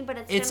know what I mean?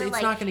 But it's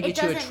like, not going to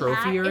get you a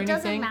trophy or anything. It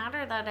doesn't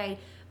matter that I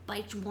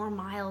biked more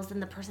miles than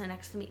the person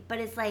next to me. But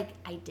it's like,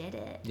 I did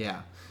it.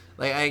 Yeah.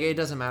 Like, it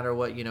doesn't matter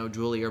what,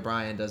 Julie or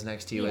Brian does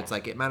next to you. Yeah. It's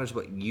like, it matters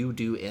what you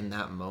do in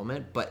that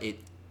moment, but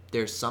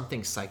there's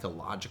something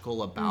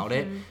psychological about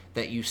it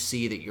that you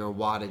see that your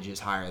wattage is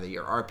higher, that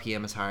your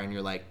RPM is higher, and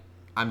you're like,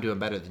 I'm doing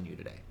better than you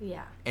today.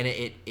 Yeah. And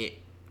it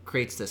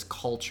creates this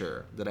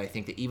culture that I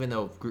think that even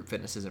though group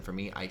fitness isn't for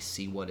me, I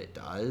see what it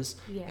does,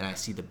 and I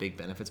see the big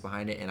benefits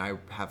behind it, and I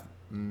have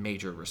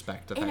major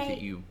respect for the fact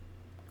that you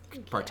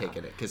partake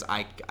in it, because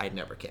I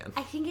never can.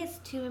 I think it's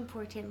too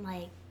important,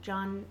 like,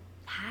 John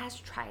has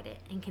tried it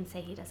and can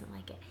say he doesn't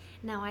like it.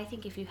 Now, I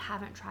think if you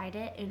haven't tried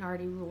it and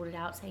already ruled it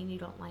out saying you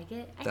don't like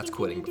it, that's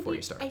quitting before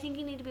you start. I think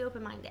you need to be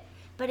open-minded.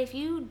 But if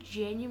you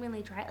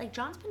genuinely try it, like,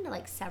 John's been to,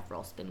 like,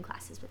 several spin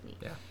classes with me.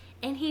 Yeah.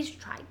 And he's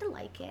tried to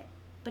like it,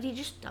 but he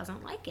just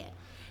doesn't like it.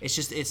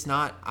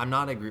 I'm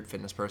not a group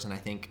fitness person.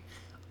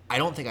 I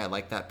don't think I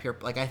like that peer,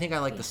 like, I think I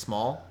like the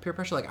small peer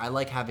pressure. Like, I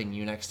like having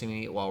you next to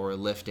me while we're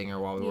lifting or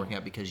while we're working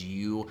out, because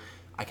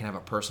I can have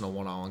a personal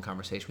one-on-one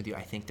conversation with you.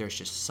 I think there's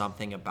just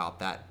something about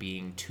that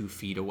being 2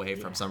 feet away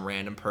from some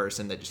random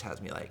person that just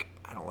has me like,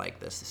 I don't like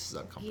this. This is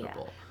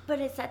uncomfortable. Yeah. But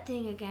it's that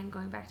thing again,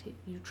 going back to,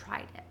 you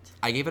tried it.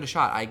 I gave it a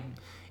shot.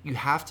 You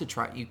have to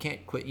try. You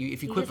can't quit.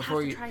 If you quit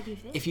before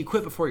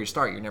you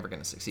start, you're never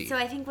going to succeed. So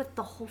I think with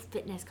the whole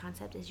fitness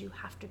concept is you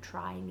have to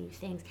try new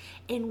things,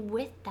 and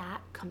with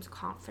that comes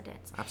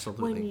confidence.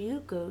 Absolutely. When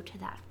you go to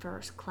that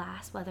first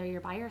class, whether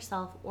you're by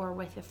yourself or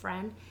with a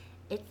friend,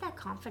 it's that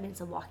confidence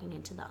of walking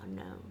into the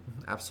unknown.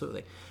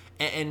 Absolutely.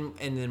 And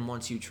then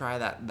once you try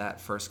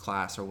that first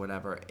class or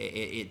whatever,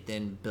 it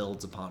then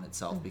builds upon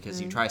itself,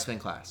 because you try a spin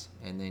class,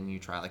 and then you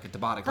try like a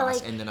Tabata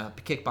class, and then a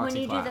kickboxing class.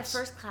 When you do the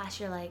first class,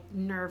 you're like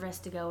nervous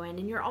to go in,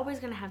 and you're always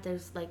going to have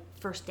those like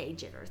first day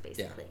jitters,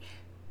 basically. Yeah.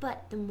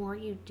 But the more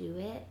you do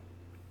it,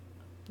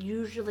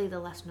 usually the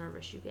less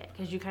nervous you get,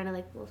 because you kind of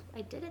like, well,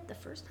 I did it the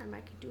first time,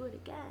 I could do it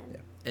again.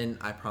 Yeah. And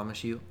I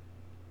promise you,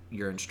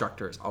 your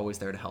instructor is always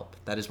there to help.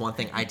 That is one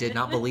thing I did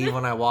not believe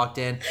when I walked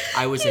in.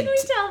 Can we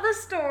tell the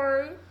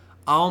story?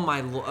 Oh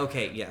my!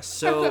 Okay, yes.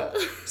 So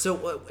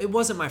it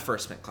wasn't my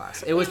first spin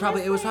class. It was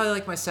probably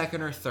like my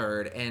second or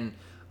third, and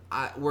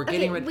we're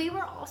getting ready. We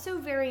were also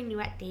very new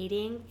at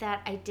dating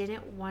that I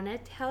didn't want to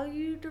tell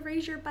you to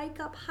raise your bike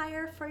up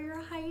higher for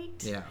your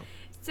height. Yeah.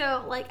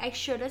 So like, I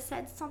should have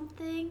said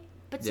something,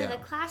 but so the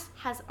class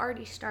has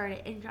already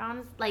started, and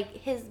John's like,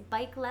 his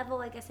bike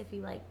level, I guess if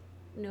you like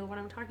know what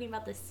I'm talking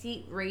about, the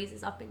seat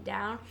raises up and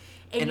down,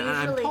 and usually,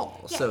 I'm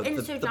tall, so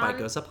the bike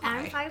goes up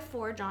high. I'm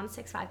 5'4", John's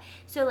 6'5",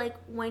 so like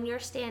when you're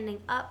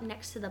standing up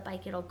next to the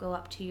bike, it'll go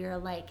up to your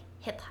like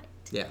hip height.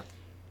 Yeah.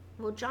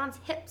 Well, John's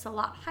hip's a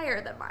lot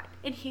higher than mine,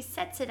 and he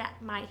sets it at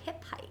my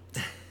hip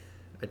height.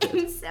 I did.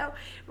 And so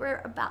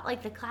we're about,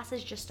 like, the class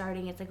is just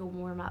starting, it's like a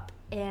warm up,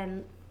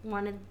 and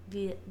one of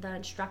the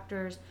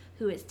instructors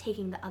who is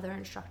taking the other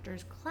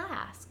instructor's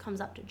class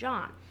comes up to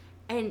John,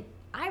 and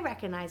I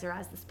recognize her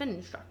as the spin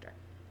instructor.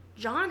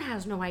 John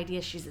has no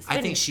idea she's a spin instructor.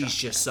 I think she's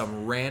just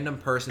some random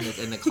person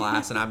that's in the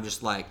class, and I'm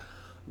just like,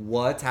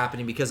 what's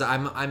happening? Because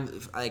I'm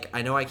like,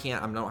 I know I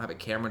don't have a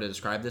camera to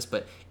describe this,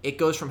 but it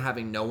goes from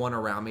having no one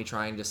around me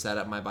trying to set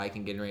up my bike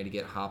and getting ready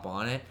to hop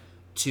on it,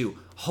 to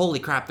holy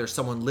crap, there's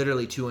someone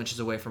literally 2 inches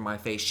away from my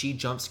face. She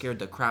jump scared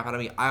the crap out of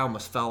me. I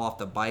almost fell off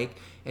the bike,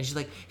 and she's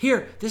like,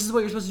 here, this is what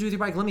you're supposed to do with your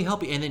bike, let me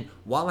help you. And then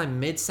while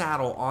I'm mid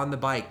saddle on the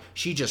bike,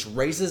 she just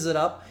raises it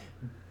up,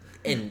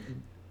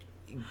 and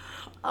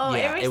oh,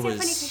 yeah, it was so funny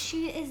because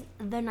she is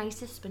the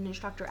nicest spin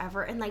instructor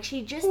ever, and like,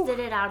 she just did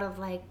it out of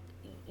like,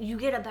 you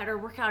get a better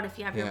workout if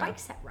you have your bike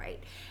set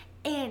right.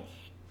 And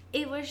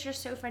it was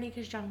just so funny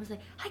because John was like,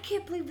 I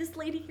can't believe this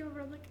lady came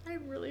over. I'm like,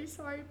 I'm really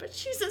sorry, but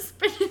she's a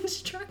spin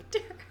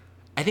instructor.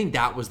 I think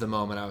that was the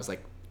moment I was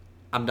like,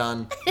 I'm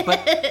done.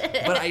 But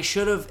I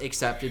should have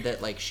accepted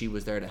that, like, she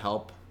was there to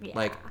help. Yeah.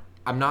 Like,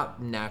 I'm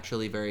not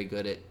naturally very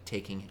good at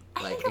taking,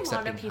 like, accepting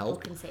help. I think a lot of people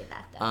can say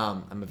that, though.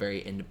 I'm a very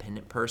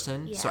independent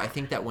person. So I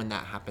think that when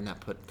that happened,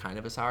 that put kind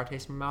of a sour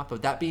taste in my mouth.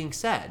 But that being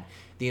said,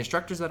 the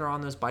instructors that are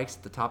on those bikes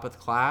at the top of the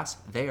class,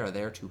 they are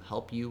there to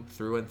help you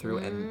through and through.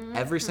 And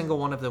every single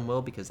one of them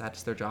will, because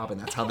that's their job and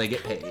that's how they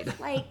get paid.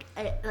 Like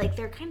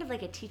they're kind of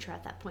like a teacher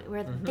at that point,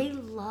 where they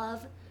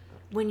love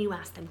when you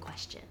ask them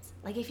questions.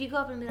 Like, if you go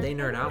up and be like, they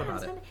nerd out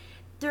about it.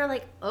 They're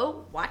like,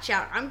 oh, watch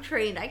out, I'm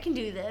trained, I can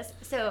do this.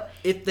 So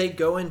if they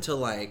go into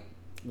like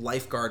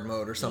lifeguard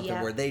mode or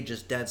something, where they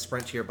just dead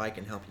sprint to your bike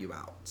and help you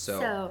out.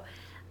 So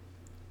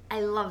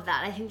I love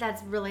that. I think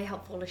that's really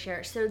helpful to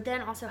share. So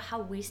then also how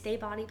we stay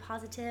body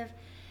positive.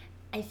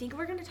 I think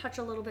we're going to touch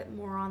a little bit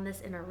more on this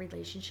in our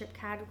relationship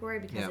category,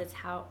 because it's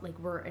how, like,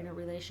 we're in a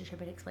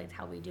relationship, it explains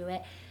how we do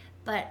it.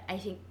 But I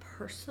think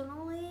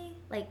personally,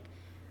 like,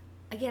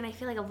 again, I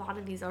feel like a lot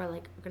of these are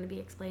like going to be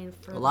explained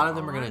further. A lot of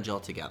them are going to gel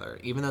together.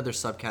 Even though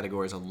there's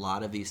subcategories, a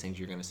lot of these things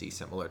you're going to see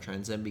similar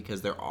trends in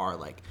because there are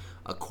like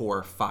a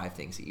core 5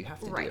 things that you have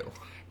to do.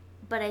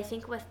 But I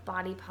think with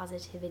body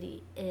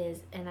positivity is,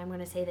 and I'm going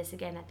to say this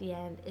again at the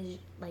end, is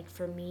like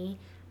for me,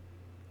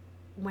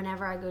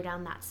 whenever I go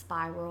down that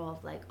spiral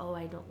of like, oh,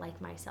 I don't like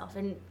myself,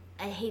 and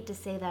I hate to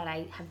say that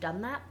I have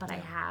done that, but I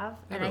have.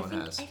 Everyone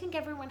and has. I think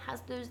everyone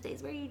has those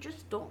days where you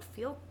just don't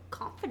feel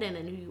confident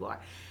in who you are.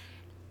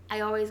 I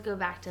always go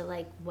back to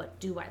like, what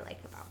do I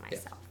like about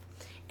myself?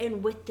 Yeah.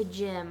 And with the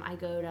gym, I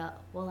go to,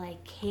 well, I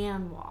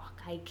can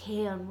walk, I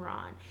can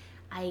run,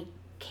 I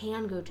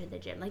can go to the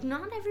gym. Like,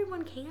 not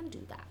everyone can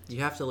do that.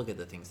 You have to look at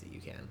the things that you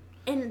can.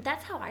 And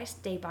that's how I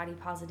stay body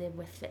positive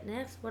with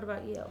fitness. What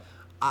about you?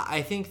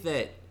 I think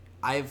that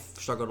I've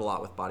struggled a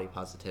lot with body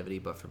positivity,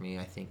 but for me,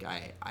 I think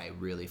I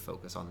really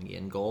focus on the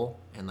end goal,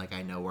 and like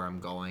I know where I'm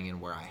going and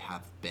where I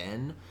have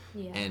been,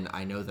 and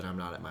I know that I'm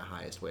not at my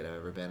highest weight I've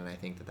ever been, and I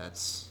think that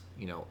that's,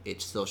 you know,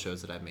 it still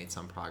shows that I've made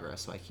some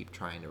progress, so I keep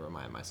trying to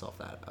remind myself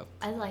that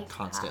I like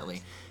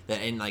constantly.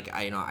 That and like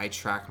I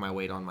track my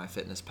weight on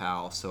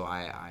MyFitnessPal, so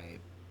I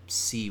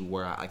see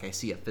where I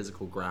see a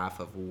physical graph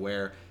of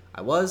where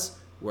I was,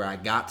 where I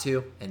got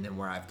to, and then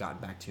where I've gotten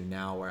back to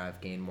now, where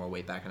I've gained more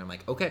weight back, and I'm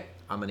like, okay,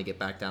 I'm gonna get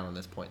back down on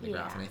this point in the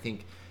graph. And I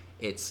think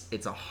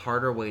it's a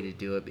harder way to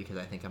do it because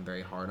I think I'm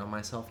very hard on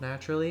myself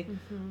naturally,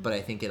 but I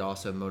think it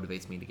also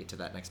motivates me to get to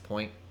that next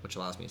point, which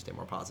allows me to stay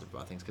more positive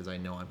about things because I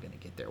know I'm gonna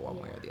get there one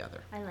way or the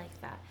other. I like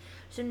that.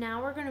 So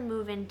now we're gonna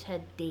move into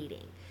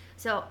dating.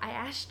 So I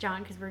asked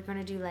John, because we're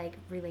gonna do like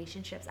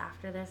relationships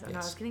after this, and I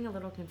was getting a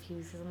little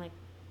confused because I'm like,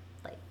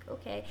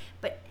 okay,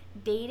 but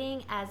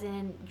dating as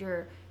in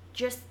you're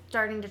just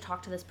starting to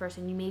talk to this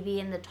person. You may be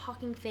in the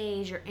talking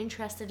phase, you're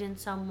interested in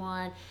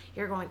someone,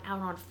 you're going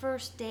out on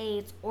first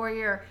dates, or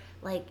you're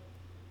like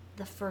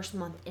the first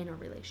month in a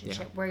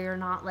relationship where you're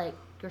not like,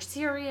 you're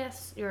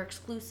serious, you're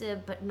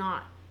exclusive, but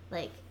not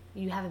like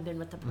you haven't been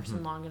with the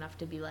person long enough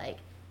to be like,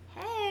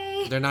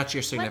 hey, they're not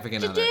your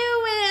significant other.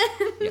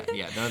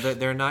 No,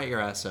 they're not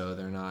your SO.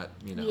 They're not,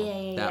 you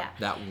know,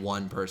 that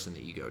one person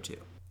that you go to.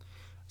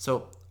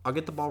 So I'll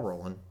get the ball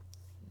rolling.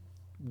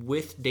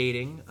 With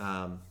dating,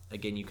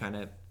 again, you kind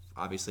of,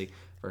 obviously,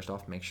 first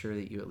off, make sure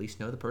that you at least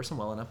know the person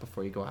well enough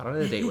before you go out on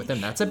a date with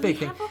them. That's a big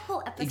thing. We have a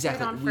whole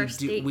episode on first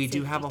date we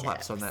do have a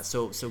tips. lot on that.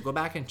 So go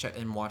back and check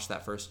and watch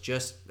that first.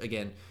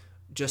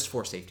 Just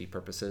for safety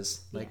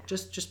purposes. Like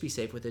just be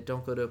safe with it.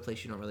 Don't go to a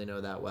place you don't really know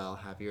that well.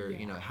 Have your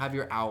have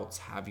your outs.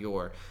 Have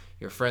your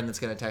friend that's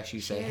going to text you,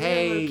 say,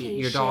 hey,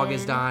 your dog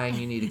is dying.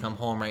 You need to come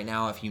home right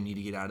now if you need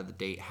to get out of the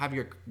date. Have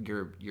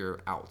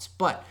your outs.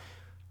 But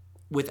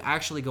with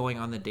actually going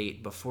on the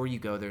date, before you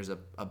go, there's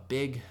a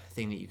big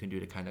thing that you can do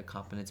to kind of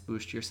confidence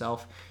boost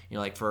yourself. You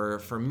know, like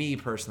for me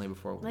personally,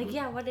 before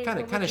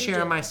kind of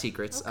sharing my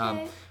secrets.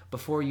 Okay.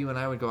 Before you and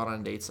I would go out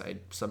on dates, I'd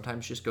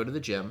sometimes just go to the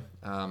gym.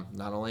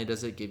 Not only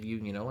does it give you,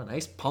 you know, a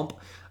nice pump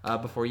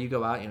before you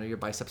go out, you know, your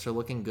biceps are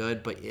looking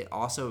good, but it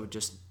also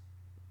just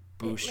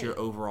boosts your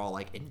overall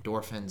like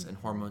endorphins and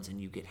hormones,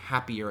 and you get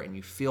happier and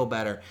you feel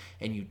better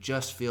and you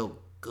just feel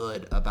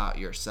good about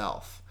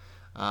yourself.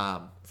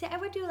 See, I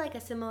would do like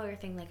a similar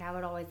thing. Like I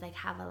would always like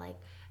have a like,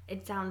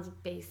 it sounds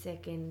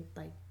basic and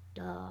like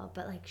duh,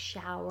 but like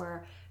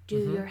shower,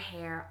 do your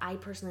hair. I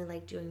personally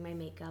like doing my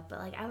makeup, but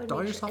like I would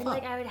make sure, and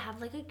like I would have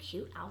like a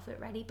cute outfit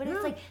ready. But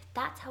it's like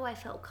that's how I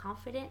felt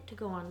confident to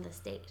go on this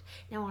date.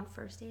 Now on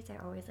first dates,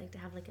 I always like to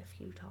have like a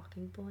few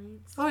talking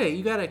points. Oh yeah,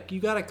 you gotta.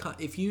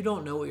 If you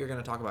don't know what you're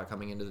gonna talk about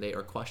coming into the date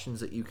or questions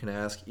that you can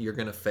ask, you're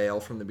gonna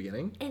fail from the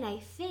beginning. And I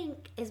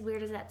think, as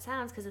weird as that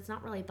sounds, because it's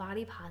not really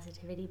body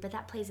positivity, but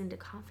that plays into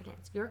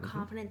confidence. You're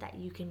confident that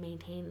you can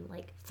maintain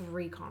like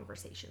 3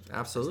 conversations with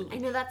Absolutely. I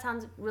know that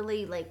sounds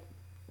really like,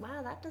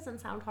 wow, that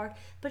doesn't sound hard,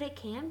 but it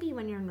can be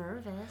when you're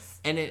nervous.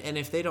 And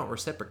if they don't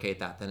reciprocate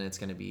that, then it's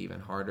going to be even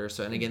harder.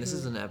 So, and again, this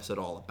is an episode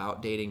all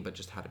about dating, but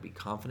just how to be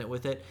confident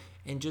with it,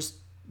 and just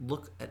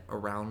look at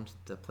around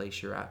the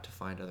place you're at to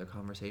find other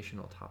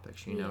conversational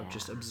topics. You know,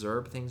 just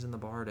observe things in the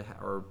bar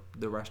or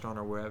the restaurant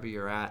or wherever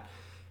you're at.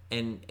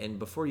 And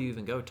before you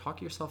even go,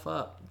 talk yourself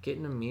up. Get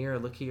in a mirror,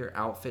 look at your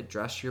outfit,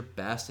 dress your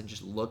best, and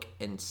just look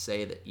and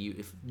say that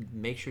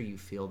make sure you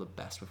feel the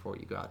best before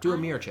you go out. Do a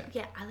mirror check.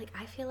 Yeah,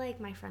 I feel like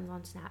my friends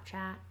on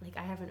Snapchat, like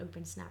I have an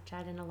open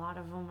Snapchat, and a lot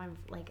of them, I'm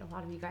like a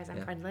lot of you guys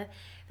I'm friends with.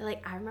 And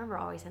like I remember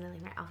always sending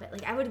like my outfit.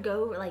 Like I would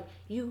go like,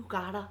 you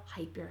gotta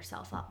hype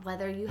yourself up.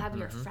 Whether you have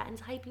your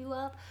friends hype you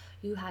up,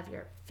 you have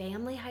your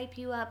family hype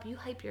you up, you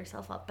hype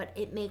yourself up. But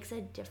it makes a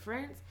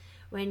difference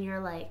when you're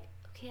like,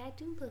 okay, I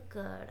do look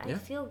good. I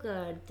feel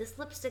good. This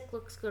lipstick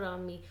looks good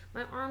on me.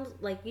 My arms,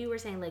 like you were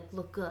saying, like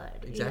look good.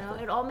 Exactly. You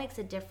know, it all makes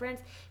a difference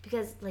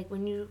because like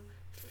when you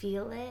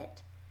feel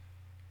it,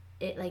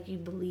 it like you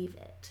believe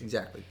it.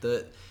 Exactly.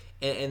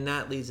 And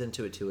that leads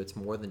into it too. It's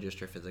more than just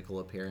your physical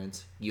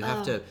appearance. You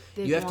have to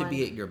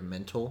be at your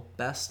mental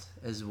best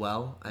as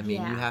well. I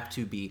mean, you have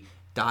to be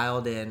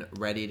dialed in,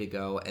 ready to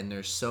go. And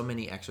there's so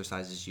many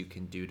exercises you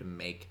can do to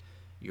make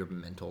your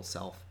mental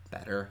self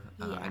better.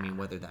 I mean,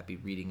 whether that be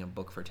reading a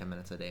book for 10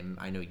 minutes a day.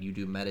 I know you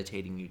do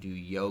meditating, you do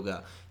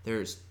yoga.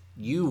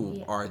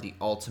 You are the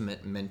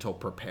ultimate mental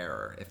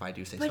preparer, if I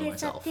do say so myself. But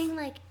it's that thing,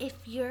 like,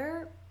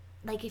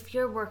 if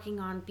you're working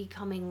on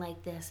becoming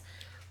like this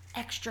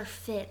extra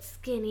fit,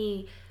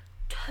 skinny,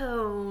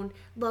 toned,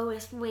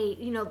 lowest weight,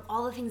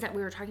 all the things that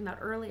we were talking about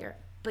earlier,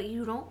 but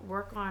you don't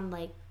work on,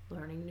 like,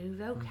 learning new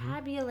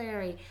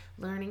vocabulary,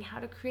 learning how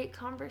to create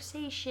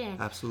conversation,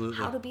 absolutely,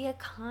 how to be a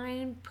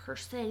kind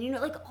person,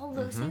 like all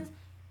those things,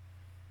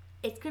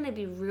 it's going to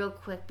be real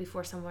quick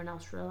before someone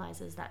else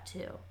realizes that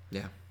too.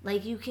 Yeah.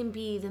 Like, you can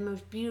be the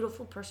most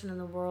beautiful person in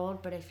the world,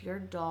 but if you're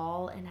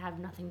dull and have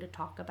nothing to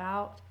talk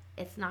about,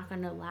 it's not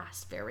going to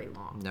last very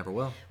long. Never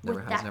will. Never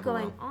With has, that never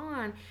going will.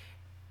 on,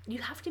 you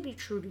have to be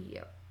true to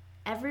you.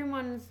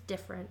 Everyone's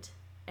different,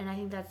 and I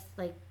think that's,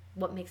 like,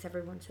 what makes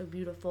everyone so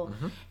beautiful.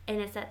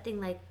 And it's that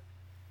thing, like,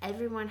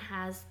 everyone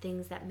has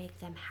things that make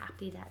them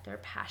happy, that they're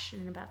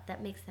passionate about,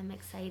 that makes them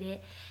excited.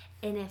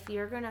 And if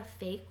you're going to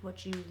fake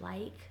what you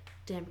like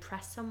to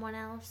impress someone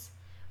else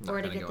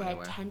or to get the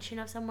attention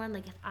of someone,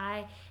 like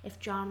if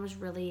John was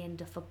really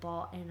into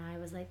football and I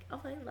was like,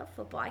 oh, I love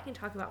football, I can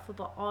talk about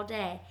football all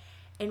day,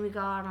 and we go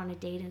out on a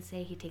date and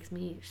say he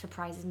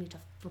surprises me to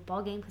a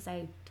football game because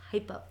I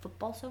hype up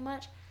football so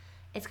much,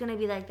 it's going to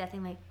be like that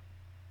thing, like,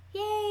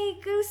 yay,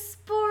 go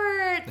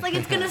sports. Like,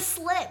 it's going to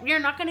slip. You're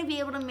not going to be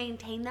able to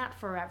maintain that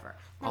forever.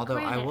 Now, although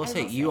I will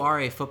say you are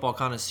a football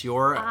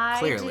connoisseur,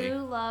 clearly. I do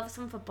love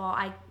some football.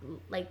 I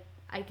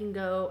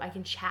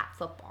can chat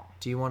football.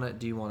 Do you want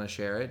to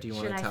share it? Do you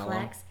want to tell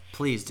them?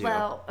 Please do.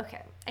 Well,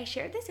 okay. I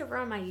shared this over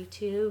on my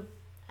YouTube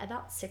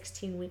about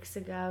 16 weeks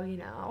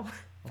ago,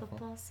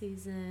 football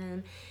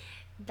season,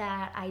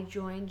 that I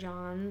joined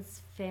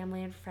John's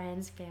Family and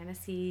Friends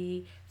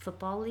Fantasy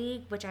Football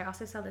League, which I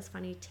also saw this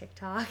funny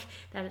TikTok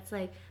that it's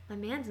like, my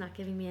man's not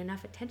giving me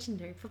enough attention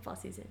during football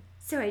season.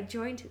 So I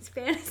joined his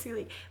fantasy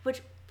league,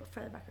 which, for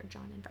the record,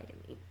 John invited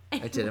me.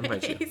 I did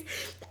invite you.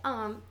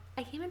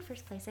 I came in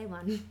first place. I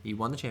won. You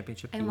won the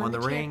championship. You won the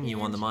ring. You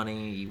won the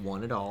money. You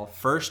won it all.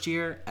 First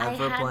year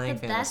ever playing fantasy. I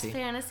had the best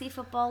fantasy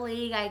football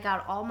league. I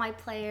got all my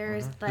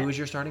players. But who was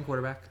your starting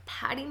quarterback?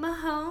 Patty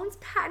Mahomes.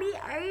 Patty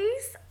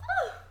Ice.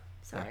 Oh.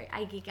 Sorry,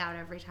 I geek out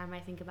every time I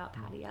think about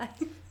Patty Ice.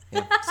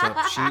 Yeah,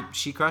 so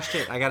she crushed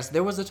it.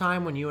 There was a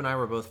time when you and I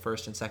were both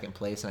first and second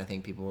place, and I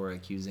think people were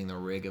accusing the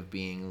league of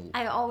being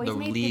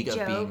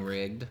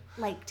rigged.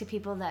 Like, to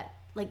people that,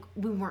 like,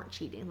 we weren't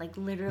cheating. Like,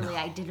 literally,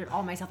 I did it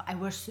all myself. I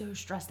was so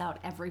stressed out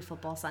every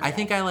football Sunday. I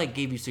think I,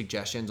 gave you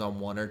suggestions on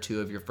one or two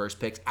of your first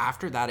picks.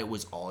 After that, it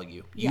was all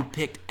you. You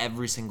picked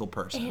every single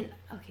person. And,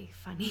 okay,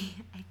 funny.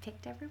 I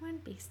picked everyone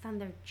based on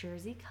their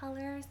jersey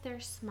colors, their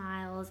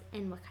smiles,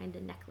 and what kind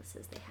of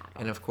necklaces they had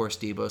on. And, of course,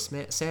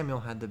 Deebo Samuel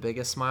had the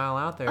biggest smile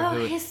out there.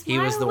 His smile he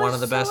was one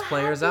of the best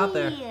players out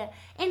there.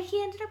 And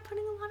he ended up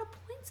putting a lot of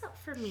points up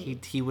for me.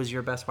 He was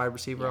your best wide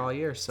receiver all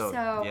year. So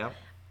yeah.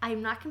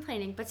 I'm not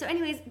complaining. But so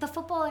anyways, the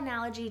football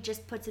analogy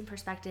just puts in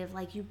perspective,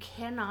 like, you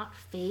cannot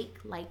fake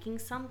liking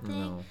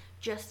something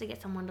just to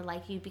get someone to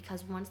like you,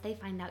 because once they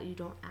find out you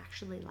don't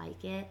actually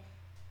like it,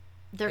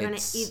 they're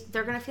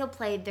gonna feel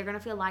played, they're gonna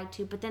feel lied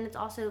to, but then it's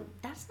also,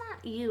 that's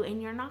not you,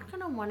 and you're not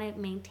gonna want to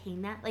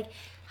maintain that. Like,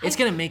 it's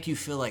gonna make you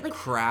feel like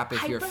crap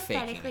if you're faking it.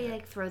 Hypothetically,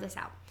 like, throw this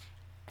out.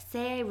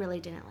 Say I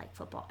really didn't like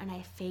football and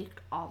I faked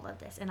all of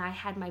this, and I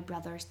had my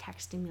brothers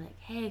texting me like,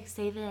 hey,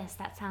 say this,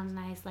 that sounds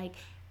nice, like,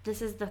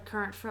 this is the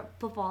current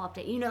football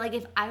update. Like,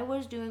 if I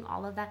was doing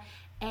all of that,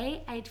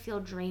 I'd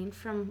feel drained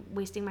from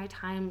wasting my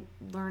time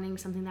learning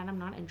something that I'm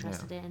not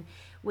interested in,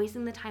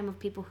 wasting the time of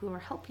people who are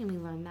helping me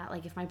learn that,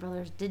 like if my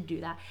brothers did do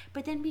that.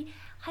 But then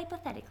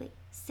hypothetically,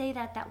 say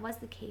that was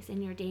the case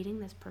and you're dating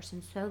this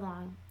person so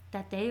long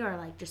that they are,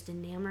 like, just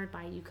enamored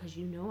by you because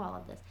you know all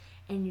of this,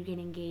 and you get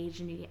engaged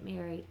and you get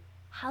married.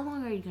 How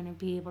long are you going to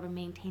be able to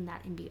maintain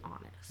that and be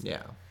honest?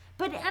 Yeah.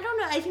 But I don't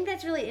know. I think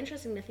that's really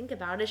interesting to think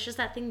about. It's just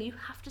that thing that you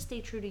have to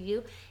stay true to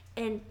you,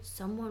 and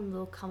someone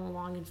will come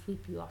along and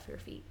sweep you off your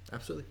feet.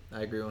 Absolutely.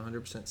 I agree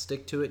 100%.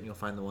 Stick to it, and you'll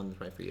find the one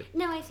that's right for you.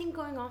 No, I think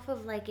going off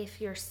of, like,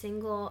 if you're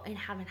single and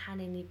haven't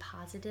had any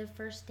positive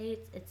first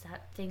dates, it's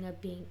that thing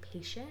of being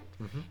patient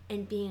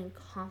and being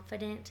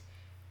confident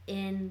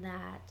in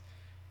that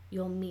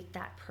you'll meet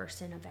that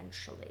person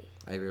eventually.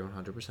 I agree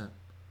 100%.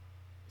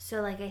 So,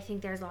 like, I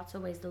think there's lots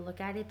of ways to look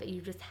at it, but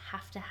you just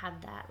have to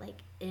have that, like,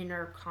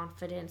 inner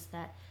confidence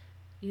that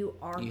you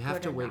are. You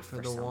have to wait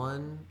for the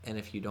one, and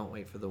if you don't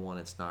wait for the one,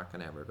 it's not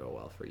going to ever go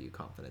well for you,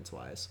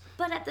 confidence-wise.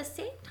 But at the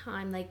same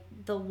time, like,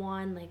 the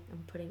one, like,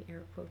 I'm putting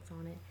air quotes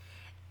on it,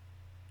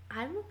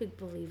 I'm a big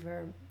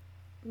believer.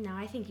 Now,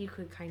 I think you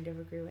could kind of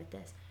agree with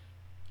this.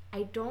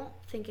 I don't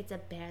think it's a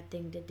bad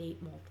thing to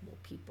date multiple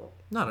people.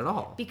 Not at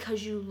all.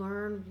 Because you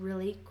learn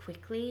really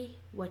quickly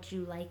what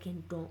you like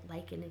and don't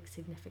like in a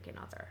significant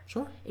other.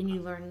 Sure. And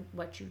you learn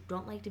what you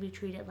don't like to be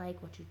treated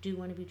like, what you do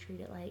want to be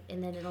treated like,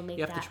 and then it'll make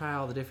You have to try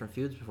all the different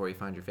foods before you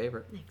find your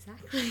favorite.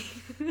 Exactly.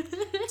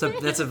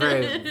 That's a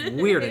very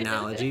weird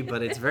analogy,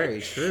 but it's very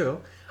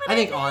true. I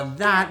think on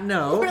that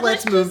note,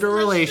 let's move to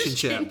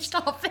relationships. Change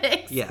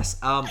topics.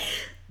 Yes.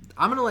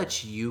 I'm going to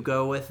let you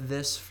go with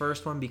this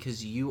first one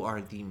because you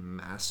are the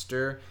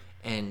master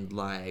and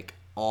like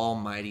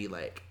almighty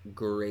like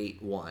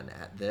great one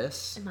at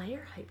this. Am I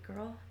your hype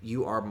girl?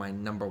 You are my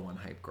number one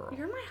hype girl.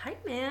 You're my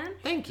hype man.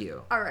 Thank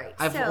you. All right.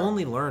 I've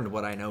only learned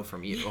what I know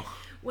from you.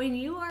 When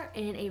you are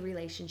in a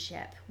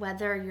relationship,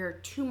 whether you're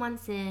 2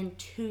 months in,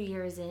 2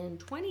 years in,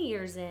 20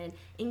 years in,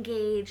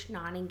 engaged,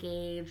 not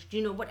engaged,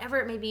 whatever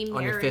it may be, married.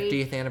 On your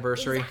 50th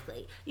anniversary.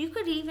 Exactly. You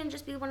could even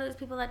just be one of those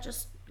people that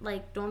just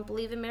like don't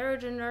believe in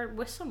marriage and are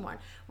with someone.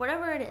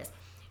 Whatever it is,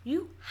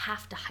 you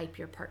have to hype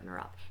your partner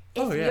up.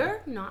 If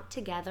you're not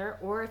together,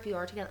 or if you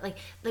are together, like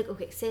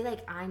okay, say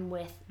like I'm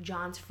with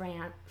John's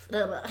family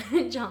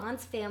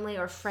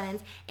or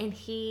friends, and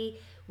he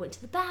went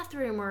to the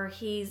bathroom, or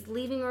he's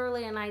leaving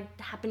early and I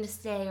happen to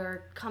stay,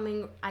 or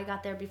I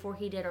got there before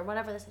he did, or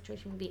whatever the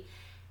situation would be,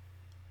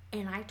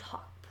 and I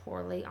talk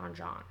poorly on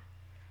John.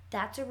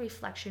 That's a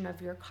reflection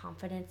of your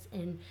confidence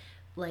in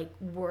like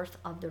worth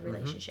of the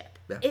relationship.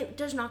 Mm-hmm. Yeah. It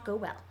does not go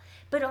well.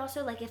 But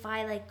also like if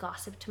I like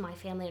gossip to my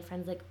family and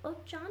friends like, oh,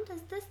 John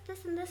does this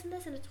and this and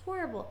this and it's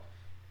horrible.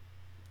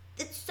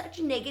 It's such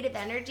negative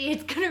energy.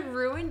 It's gonna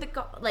ruin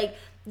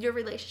your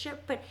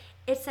relationship. But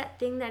it's that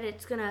thing that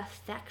it's gonna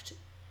affect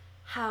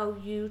how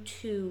you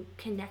two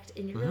connect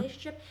in your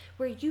relationship,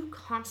 where you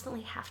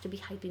constantly have to be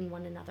hyping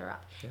one another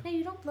up. Yeah. Now,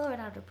 you don't blow it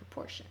out of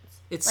proportions.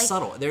 It's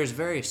subtle. There's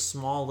very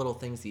small little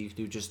things that you can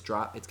do. Just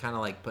drop. It's kind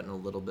of like putting a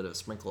little bit of a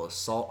sprinkle of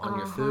salt on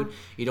your food.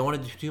 You don't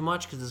want to do too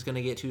much because it's going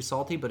to get too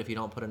salty, but if you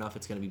don't put enough,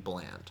 it's going to be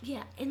bland.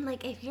 Yeah, and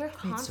like if you're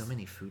made so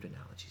many food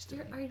analogies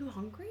today. Are you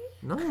hungry?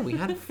 No, we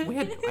had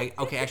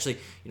okay, actually,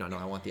 no,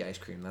 I want the ice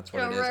cream. That's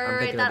what it is.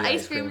 Right, that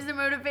ice cream is the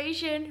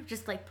motivation.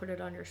 Just like put it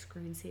on your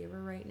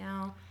screensaver right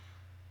now.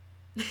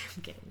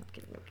 I'm kidding.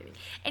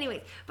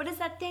 Anyways, but it's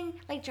that thing,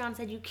 like John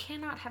said, you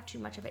cannot have too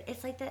much of it.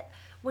 It's like that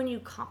when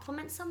you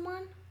compliment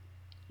someone,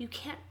 you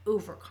can't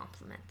over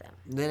compliment them.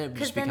 Then it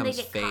just becomes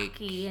they get fake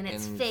cocky and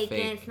it's fake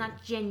and it's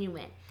not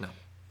genuine. No.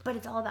 But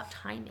it's all about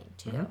timing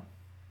too. Mm-hmm.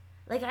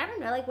 Like I don't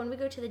know, like when we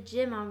go to the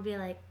gym, I'll be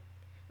like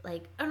I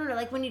don't know,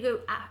 like when you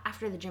go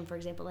after the gym, for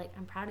example, like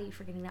I'm proud of you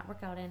for getting that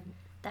workout in.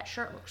 That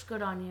shirt looks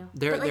good on you.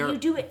 But you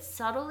do it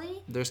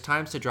subtly. There's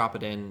times to drop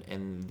it in,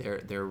 and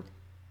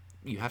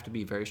you have to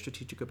be very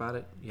strategic about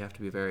it. You have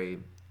to be very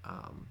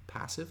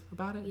passive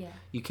about it. Yeah.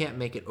 You can't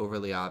make it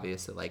overly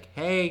obvious that like,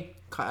 hey,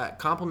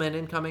 compliment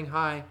incoming,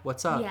 hi,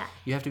 what's up? Yeah.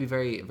 You have to be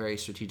very, very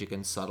strategic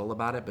and subtle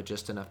about it, but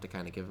just enough to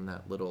kind of give them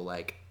that little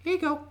like, here you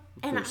go,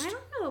 boost. And I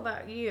don't know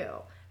about you,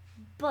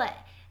 but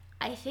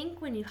I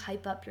think when you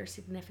hype up your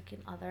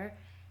significant other,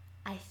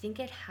 I think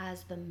it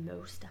has the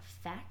most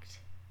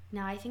effect.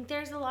 Now, I think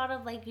there's a lot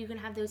of like, you can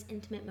have those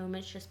intimate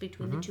moments just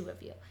between the two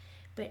of you.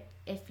 But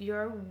if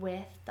you're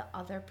with the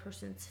other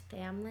person's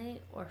family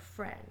or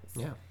friends,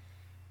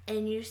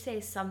 and you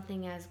say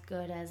something as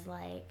good as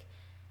like,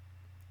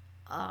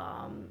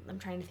 I'm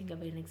trying to think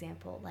of an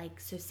example. Like,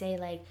 so say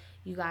like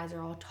you guys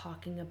are all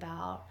talking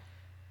about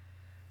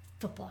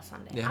football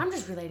Sunday. Yeah. I'm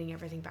just relating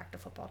everything back to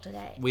football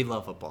today. We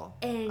love football.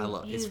 And I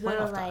love you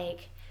go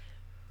like,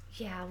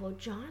 yeah, well,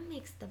 John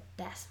makes the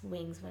best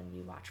wings when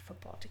we watch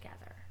football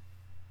together.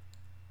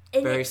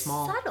 And very it's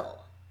small.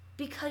 Subtle.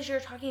 Because you're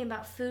talking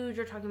about food,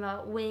 you're talking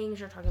about wings,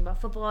 you're talking about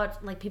football. It's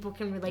like people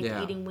can relate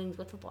to eating wings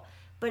with football,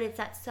 but it's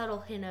that subtle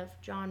hint of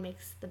John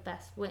makes the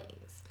best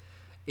wings.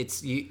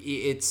 It's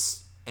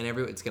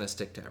gonna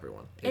stick to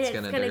everyone. They're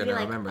gonna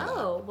remember that.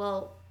 Oh,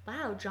 well,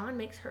 wow, John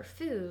makes her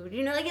food.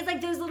 Like it's like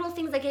those little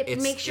things like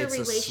it makes your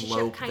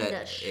relationship kind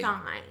of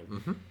shine.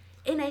 Mm-hmm.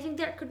 And I think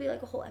there could be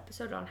like a whole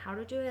episode on how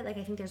to do it. Like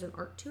I think there's an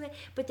art to it,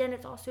 but then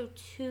it's also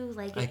too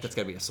like. I think that's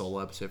gotta be a solo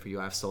episode for you.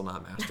 I've still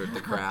not mastered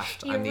the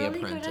craft. I'm the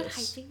apprentice. You're really good at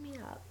hyping me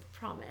up.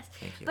 Promise.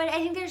 Thank you. But I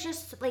think there's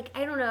just like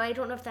I don't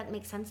know if that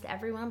makes sense to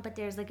everyone, but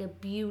there's like a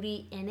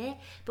beauty in it.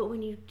 But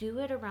when you do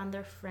it around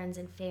their friends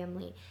and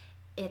family,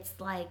 it's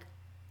like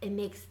it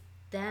makes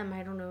them.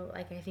 I don't know.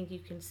 Like I think you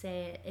can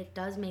say it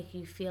does make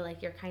you feel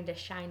like you're kind of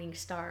shining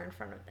star in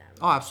front of them.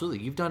 Oh,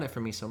 absolutely. You've done it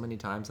for me so many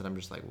times that I'm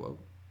just like, whoa.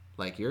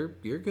 Like you're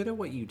good at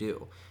what you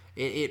do.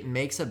 It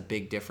makes a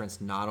big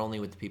difference not only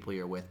with the people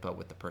you're with, but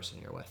with the person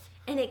you're with.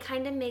 And it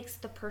kind of makes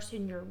the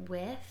person you're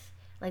with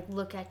like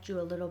look at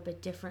you a little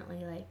bit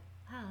differently. Like,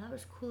 wow, that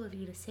was cool of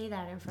you to say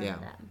that in front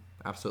of them.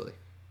 Absolutely.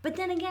 But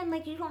then again,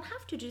 like you don't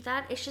have to do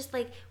that. It's just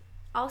like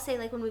I'll say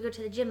like when we go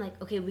to the gym,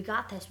 like, okay, we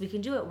got this, we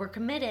can do it, we're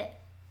committed,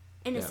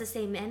 and it's the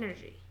same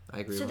energy. I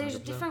agree. So there's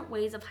different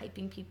ways of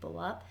hyping people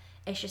up.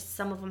 It's just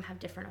some of them have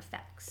different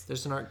effects.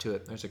 There's an art to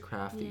it. There's a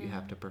craft that you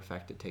have to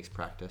perfect. It takes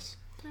practice.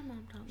 My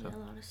mom taught me a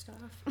lot of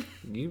stuff.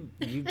 You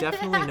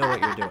definitely know what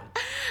you're doing.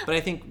 But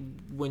I think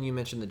when you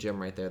mentioned the gym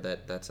right there,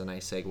 that's a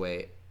nice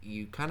segue.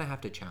 You kind of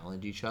have to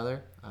challenge each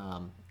other.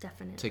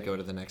 Definitely. to go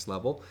to the next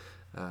level.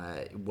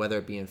 Whether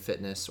it be in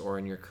fitness or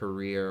in your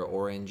career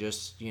or in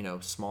just,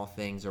 small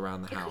things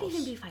around the house. It could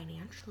even be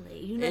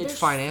financially. It's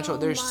financial.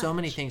 There's so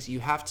many things. You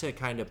have to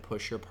kind of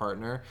push your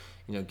partner,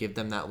 give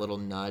them that little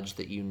nudge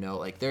that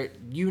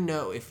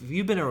if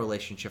you've been in a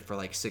relationship for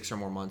like 6 or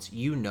more months,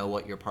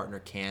 what your partner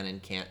can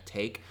and can't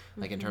take,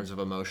 like in terms of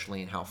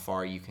emotionally and how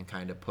far you can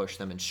kind of push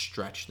them and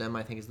stretch them,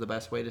 I think is the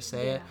best way to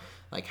say it.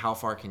 Like, how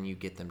far can you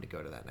get them to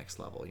go to that next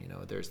level?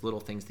 There's little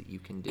things that you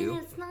can do.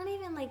 And it's not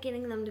even like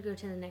getting them to go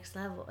to the next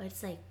level.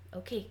 It's like,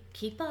 okay,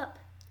 keep up.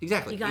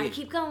 Exactly. You got to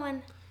keep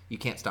going. You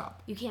can't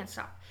stop. You can't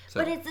stop. So,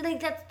 but it's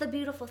like, that's the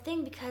beautiful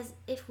thing, because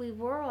if we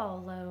were all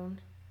alone,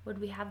 would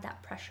we have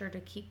that pressure to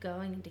keep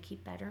going and to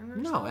keep bettering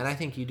ourselves? No, and I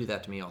think you do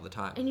that to me all the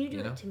time. And you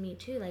do it to me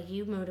too. Like,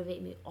 you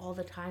motivate me all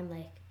the time.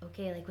 Like,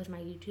 okay, like with my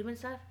YouTube and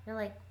stuff, you're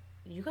like,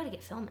 you got to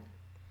get filming.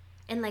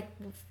 And like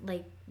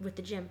with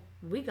the gym,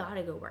 we got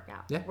to go work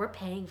out. Yeah. We're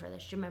paying for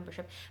this gym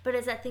membership. But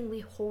it's that thing,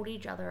 we hold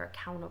each other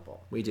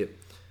accountable. We do.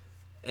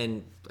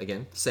 And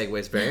again,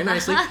 segues very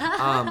nicely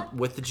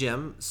with the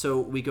gym.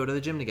 So we go to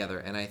the gym together,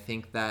 and I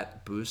think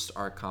that boosts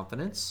our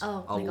confidence a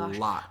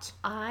lot.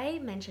 I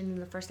mentioned in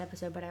the first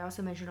episode, but I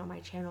also mentioned on my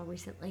channel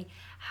recently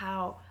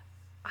how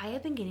I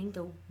have been getting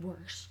the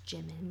worst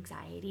gym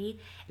anxiety.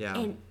 Yeah.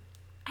 And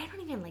I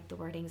don't even like the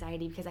word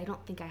anxiety, because I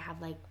don't think I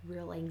have like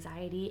real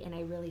anxiety, and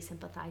I really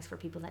sympathize for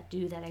people that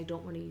do that. I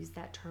don't want to use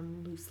that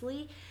term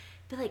loosely.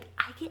 But like,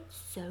 I get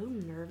so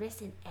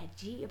nervous and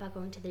edgy about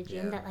going to the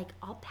gym that like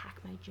I'll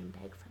pack my gym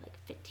bag for like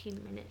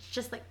 15 minutes,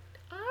 just like,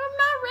 I'm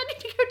not ready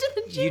to go to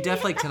the gym. You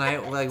definitely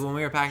tonight, like when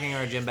we were packing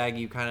our gym bag,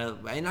 you kind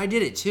of, and I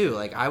did it too.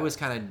 Like, I was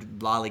kind of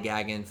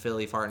lollygagging,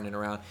 farting it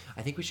around.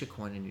 I think we should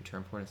coin a new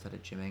term for it instead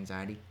of gym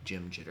anxiety: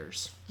 gym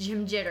jitters.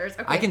 Gym jitters.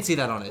 Okay. I can see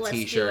that on a t-shirt.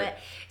 Let's do it.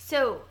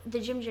 So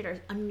the gym jitters.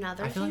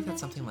 Another. I feel like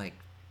that's something like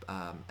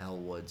Elle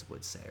Woods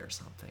would say, or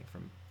something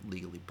from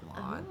Legally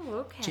Blonde. Oh,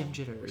 okay. Gym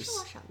jitters. We should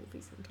watch that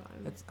movie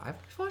sometime. I've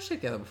watched it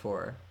together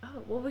before.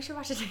 Oh, well, we should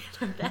watch it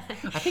together then.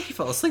 I think you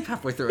fell asleep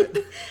halfway through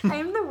it. I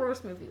am the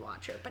worst movie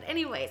watcher. But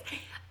anyways,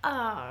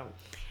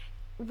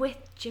 with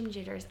gym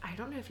jitters, I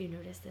don't know if you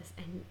noticed this,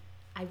 and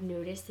I've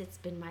noticed it's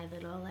been my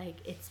little, like,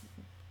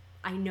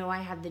 I know I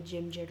have the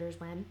gym jitters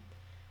when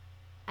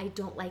I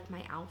don't like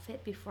my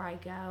outfit before I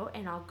go,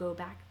 and I'll go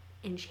back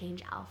and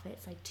change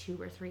outfits like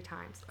 2 or 3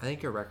 times. I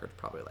think your record's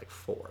probably like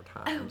 4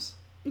 times.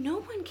 No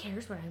one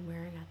cares what I'm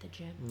wearing at the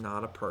gym.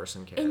 Not a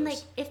person cares. And like,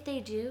 if they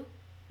do,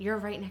 you're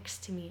right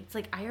next to me. It's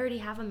like, I already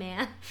have a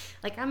man.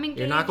 Like, I'm engaged.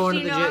 You're not going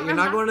to the gym. You're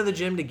not going to the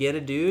gym to get a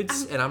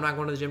dudes, and I'm not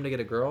going to the gym to get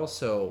a girl.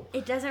 So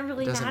it doesn't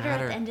really matter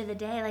at the end of the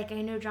day. Like,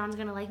 I know John's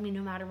gonna like me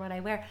no matter what I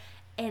wear,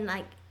 and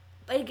like,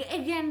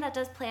 again, that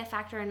does play a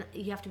factor, and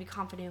you have to be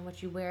confident in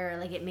what you wear.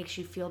 Like, it makes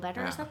you feel better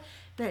and stuff.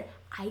 But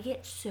I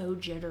get so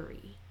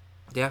jittery.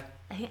 Yeah.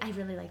 I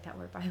really like that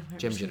word, by the way.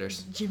 Gym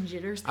jitters. Gym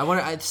jitters. I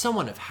wonder.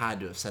 Someone have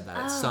had to have said that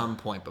at some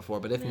point before,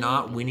 but if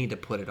not, we need to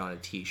put it on a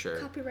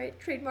t-shirt. Copyright,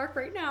 trademark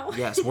right now.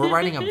 Yes, we're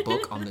writing a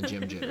book on the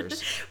gym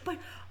jitters. But,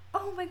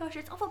 oh my gosh,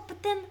 it's awful.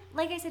 But then,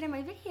 like I said in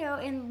my video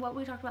and what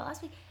we talked about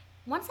last week,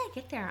 once I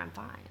get there, I'm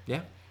fine.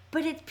 Yeah.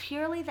 But it's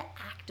purely the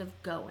act of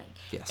going.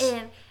 Yes.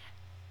 And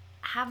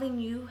having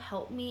you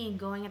help me and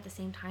going at the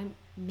same time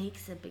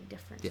makes a big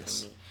difference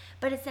for me.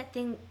 But it's that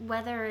thing,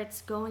 whether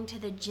it's going to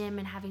the gym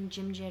and having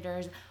gym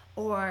jitters,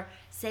 or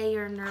say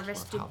you're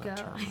nervous to go. That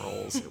term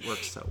rolls. It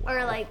works so well.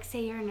 Or like,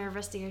 say you're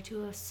nervous to go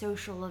to a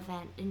social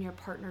event and your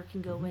partner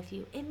can go with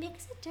you. It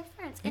makes a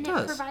difference. And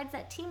it provides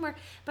that teamwork,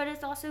 but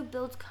it also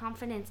builds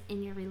confidence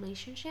in your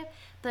relationship,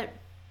 but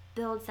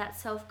builds that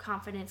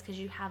self-confidence because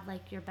you have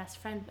like your best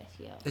friend with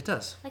you. It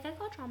does. Like, I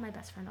call John my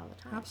best friend all the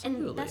time.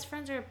 Absolutely. And best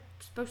friends are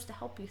supposed to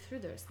help you through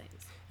those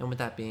things. And with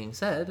that being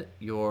said,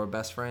 your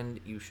best friend,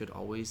 you should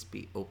always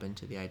be open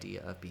to the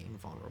idea of being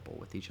vulnerable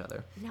with each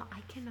other. Now,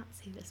 I cannot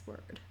say this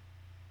word.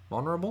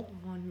 Vulnerable?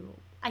 Vulnerable.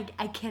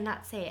 I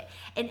cannot say it.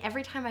 And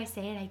every time I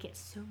say it, I get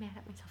so mad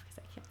at myself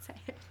because I can't say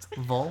it.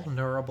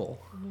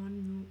 Vulnerable.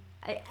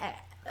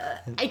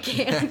 I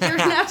can't. You're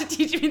going to have to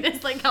teach me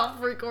this like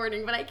off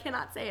recording, but I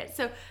cannot say it.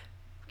 So,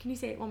 can you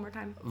say it one more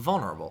time?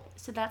 Vulnerable.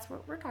 So that's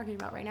what we're talking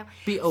about right now.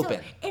 Be open.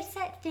 So it's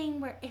that thing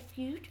where if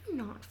you do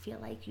not feel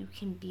like you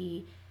can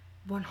be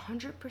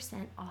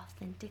 100%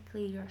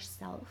 authentically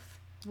yourself.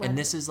 And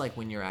this is like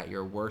when you're at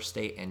your worst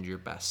state and your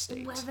best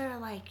state. Whether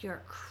like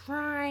you're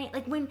crying,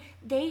 like when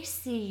they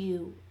see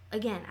you,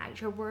 again, at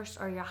your worst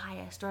or your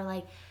highest, or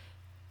like,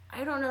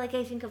 I don't know, like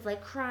I think of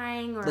like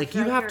crying, or like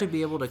you have to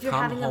be able to come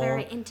home. You're having a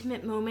very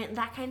intimate moment,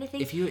 that kind of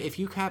thing. If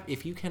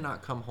you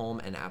cannot come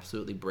home and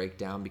absolutely break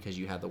down because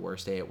you had the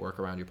worst day at work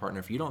around your partner,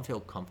 if you don't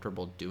feel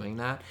comfortable doing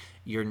that,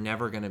 you're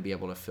never going to be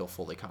able to feel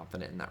fully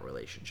confident in that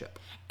relationship.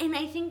 And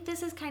I think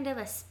this is kind of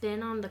a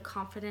spin on the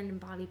confident and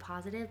body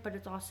positive, but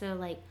it's also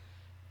like,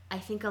 I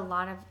think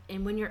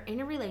and when you're in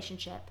a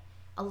relationship,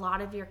 a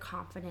lot of your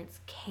confidence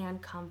can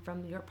come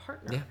from your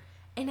partner. Yeah.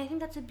 And I think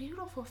that's a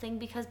beautiful thing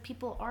because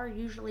people are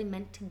usually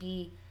meant to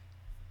be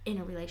in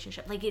a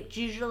relationship. Like, it's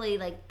usually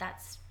like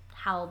that's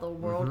how the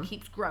world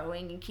keeps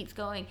growing and keeps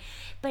going.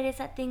 But it's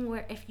that thing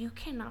where if you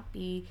cannot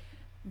be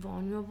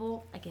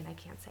vulnerable. Again, I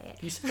can't say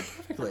it. You said it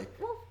perfectly.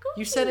 Well,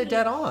 you said it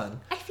dead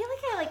on. I feel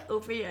like I like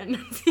over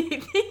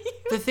enunciate.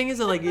 The thing is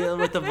that like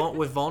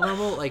with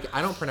vulnerable, like I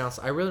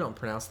really don't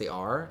pronounce the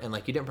R, and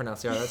like you didn't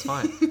pronounce the R, that's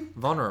fine.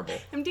 Vulnerable.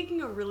 I'm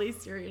taking a really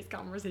serious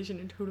conversation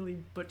and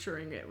totally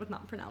butchering it with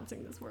not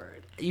pronouncing this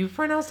word. You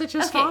pronounced it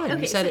just fine.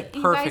 You said it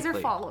perfectly. You guys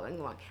are following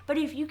along. But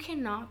if you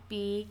cannot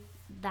be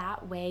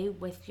that way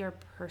with your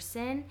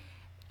person,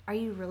 are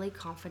you really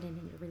confident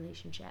in your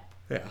relationship?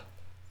 Yeah.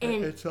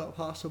 And it's not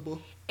possible.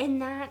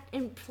 And that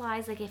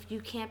implies like if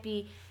you can't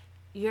be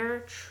your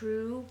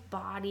true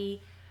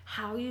body,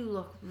 how you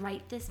look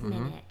right this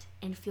minute,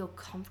 and feel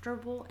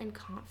comfortable and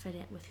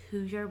confident with who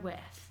you're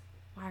with,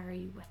 why are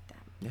you with them?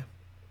 Yeah.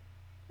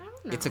 I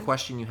don't know. It's a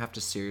question you have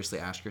to seriously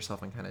ask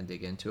yourself and kind of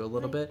dig into a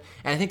little bit.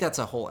 And I think that's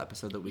a whole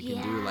episode that we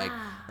can do. Like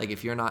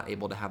if you're not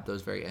able to have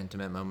those very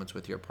intimate moments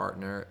with your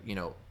partner, you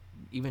know,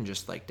 even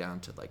just like down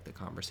to like the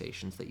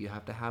conversations that you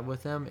have to have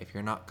with them, if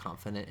you're not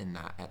confident in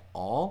that at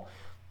all,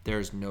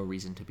 there's no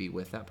reason to be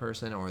with that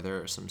person, or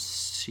there are some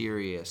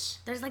serious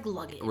like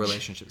luggage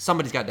relationships.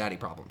 Somebody's got daddy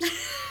problems.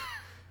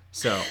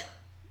 So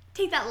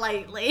take that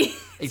lightly.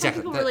 Exactly. Some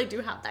people really do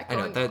have that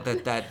going on.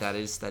 That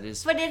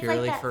is but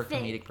purely like for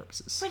comedic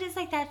purposes. But it's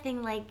like that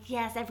thing, like,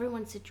 yes,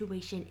 everyone's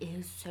situation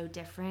is so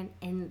different,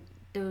 and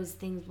those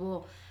things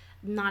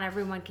not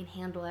everyone can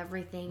handle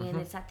everything, and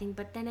it's that thing.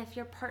 But then if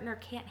your partner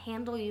can't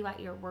handle you at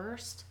your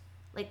worst,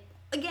 like,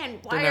 again,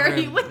 why are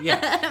you with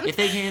them? If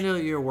they can handle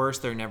your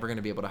worst, they're never going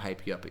to be able to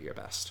hype you up at your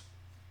best.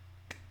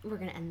 We're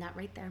going to end that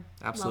right there.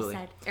 Absolutely.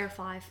 Well said. Air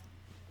 5.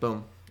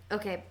 Boom.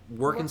 Okay.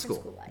 Work and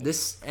school.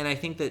 And I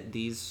think that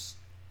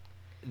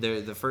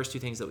the first two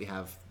things that we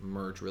have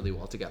merge really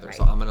well together. Right.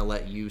 So I'm going to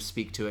let you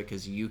speak to it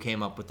because you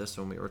came up with this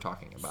when we were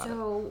talking about it.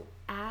 So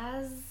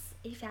as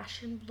a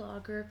fashion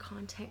blogger,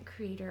 content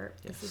creator,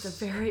 this is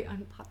a very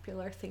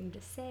unpopular thing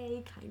to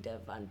say, kind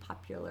of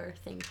unpopular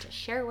thing to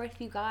share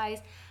with you guys.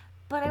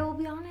 But I will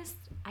be honest,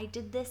 I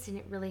did this and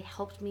it really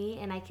helped me,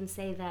 and I can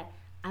say that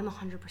I'm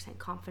 100%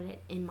 confident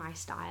in my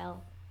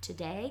style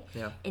today.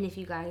 Yeah. And if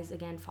you guys,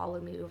 again, follow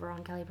me over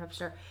on Kelly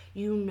Prepster,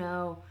 you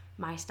know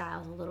my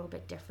style is a little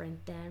bit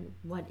different than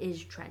what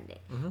is trending.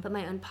 But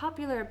my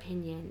unpopular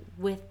opinion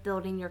with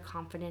building your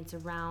confidence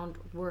around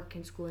work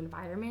and school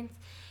environments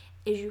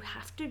is you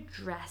have to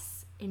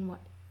dress in what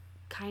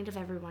kind of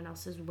everyone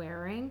else is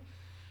wearing,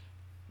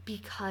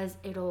 because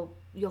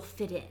you'll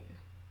fit in.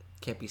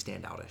 Can't be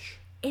standoutish.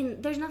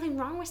 And there's nothing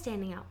wrong with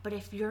standing out, but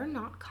if you're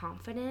not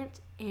confident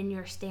in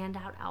your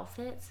standout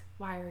outfits,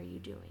 why are you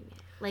doing it?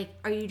 Like,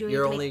 are you doing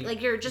you're it to only, make,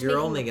 like, you're just you're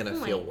making only the gonna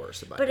point, feel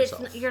worse about but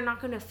yourself. You're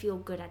not gonna feel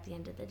good at the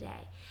end of the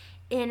day.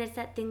 And it's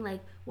that thing, like,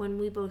 when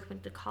we both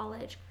went to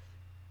college,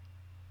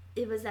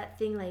 it was that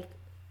thing, like,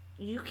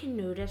 you can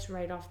notice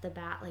right off the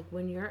bat, like,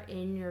 when you're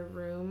in your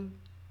room,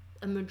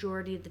 a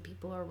majority of the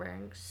people are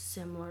wearing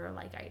similar,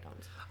 like,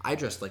 items. I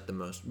dressed like the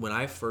most, when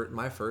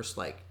my first,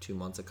 like, 2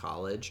 months of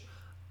college,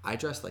 I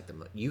dressed like the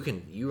most, you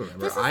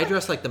remember, I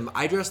dressed like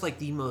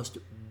the most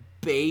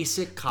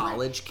basic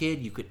college kid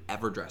you could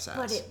ever dress as.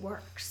 But it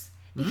works.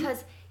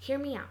 Because, hear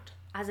me out,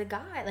 as a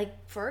guy,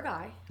 like, for a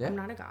guy, I'm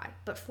not a guy,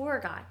 but for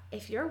a guy,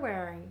 if you're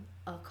wearing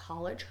a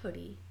college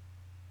hoodie,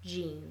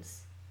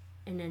 jeans,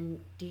 and a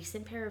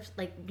decent pair of,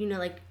 like, you know,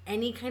 like,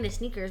 any kind of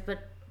sneakers,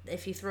 but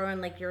if you throw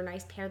in, like, your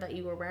nice pair that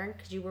you were wearing,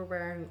 because you were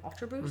wearing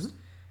Ultra Boost,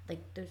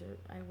 like, those are,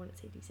 I wouldn't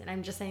say decent,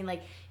 I'm just saying,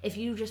 like, if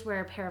you just wear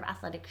a pair of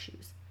athletic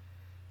shoes,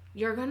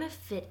 you're gonna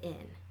fit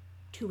in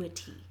to a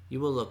T. You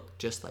will look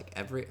just like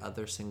every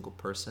other single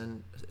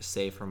person,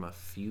 save from a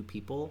few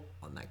people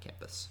on that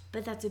campus.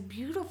 But that's a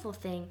beautiful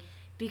thing,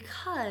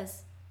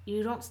 because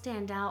you don't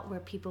stand out where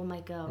people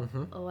might go,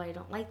 oh, I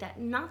don't like that.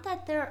 Not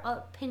that their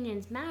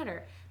opinions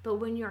matter, but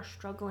when you're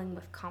struggling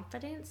with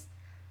confidence,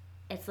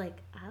 it's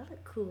like, I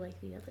look cool like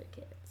the other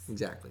kids.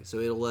 Exactly. So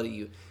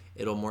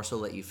it'll more so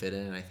let you fit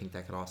in, and I think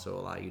that could also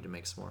allow you to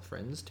make some more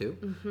friends too.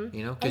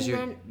 You know, because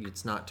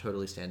it's not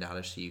totally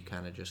standoutish, so you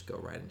kind of just go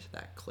right into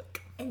that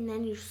clique. And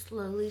then you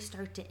slowly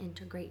start to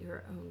integrate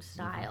your own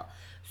style.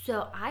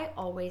 So I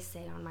always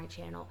say on my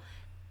channel,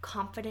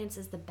 confidence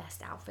is the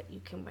best outfit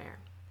you can wear.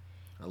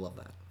 I love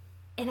that.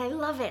 And I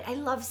love it. I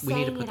love saying it out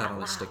loud. We need to put that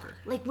on a sticker.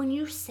 Like, when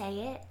you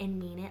say it and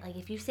mean it, like,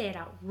 if you say it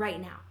out right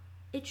now,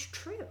 it's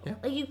true. Yeah.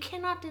 Like, you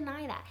cannot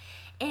deny that.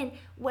 And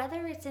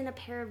whether it's in a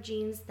pair of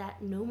jeans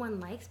that no one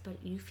likes,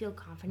 but you feel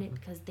confident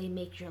because they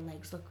make your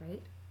legs look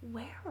great,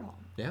 wear them.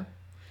 Yeah.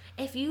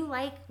 If you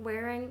like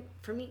wearing,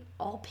 for me,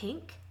 all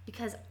pink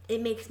because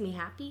it makes me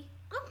happy,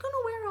 I'm going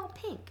to wear all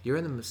pink. You're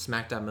in the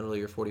smack dab middle of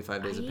your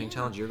 45 days of pink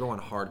challenge. You're going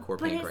hardcore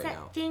pink right now.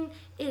 But that thing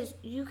is,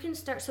 you can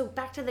start, so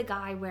back to the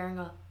guy wearing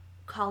a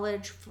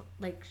college,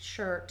 like,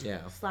 shirt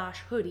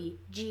 / hoodie,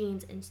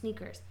 jeans, and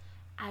sneakers.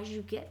 As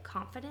you get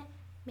confident,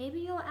 maybe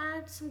you'll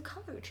add some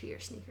color to your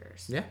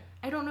sneakers. Yeah.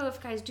 I don't know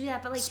if guys do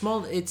that, but, like,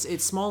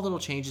 it's small little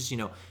changes, you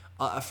know.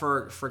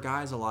 For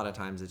guys, a lot of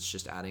times it's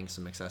just adding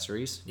some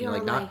accessories. You know,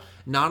 like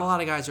not a lot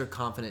of guys are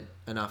confident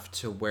enough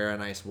to wear a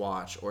nice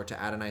watch or to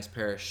add a nice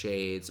pair of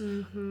shades.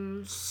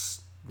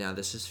 Now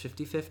this is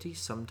 50-50.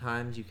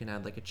 Sometimes you can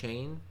add like a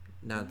chain.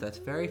 Now, that's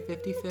very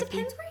 50-50.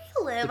 Depends where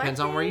you live. Depends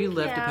on where you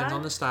live, depends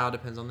on the style,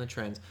 depends on the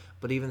trends.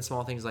 But even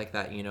small things like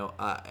that,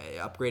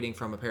 upgrading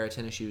from a pair of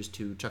tennis shoes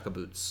to chukka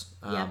boots.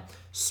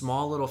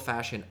 Small little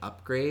fashion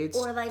upgrades,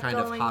 or like kind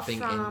of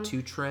hopping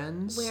into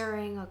trends.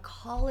 Wearing a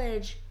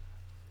college,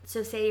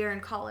 so say you're in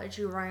college,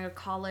 you're wearing a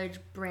college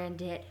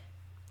branded,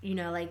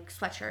 like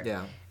sweatshirt.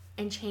 Yeah.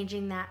 And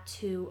changing that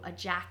to a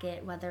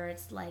jacket, whether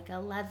it's like a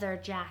leather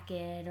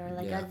jacket or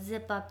like a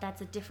zip up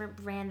that's a different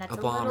brand, that's a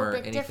bomber, little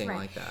bit anything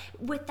different. Like that.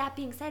 With that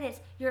being said,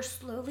 you're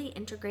slowly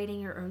integrating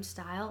your own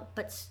style,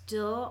 but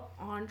still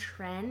on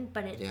trend,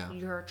 but it's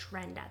your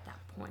trend at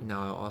that point.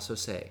 Now, I'll also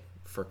say,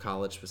 for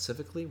college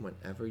specifically,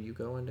 whenever you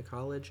go into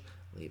college,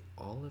 leave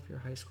all of your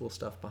high school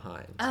stuff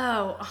behind.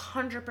 Oh,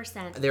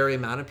 100%. There are the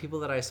amount of people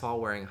that I saw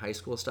wearing high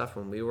school stuff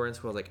when we were in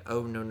school. I was like,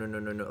 oh,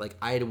 no. Like,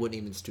 I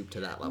wouldn't even stoop to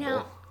that level.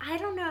 No, I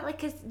don't know.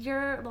 Like, because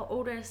you're the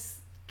oldest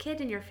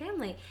kid in your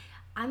family.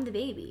 I'm the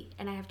baby,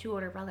 and I have 2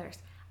 older brothers.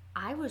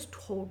 I was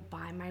told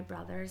by my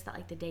brothers that,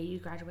 like, the day you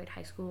graduate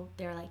high school,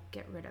 they're like,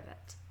 get rid of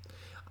it.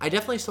 I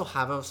definitely still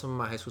have some of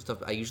my high school stuff.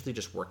 I usually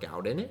just work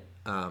out in it.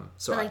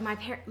 So but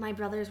like my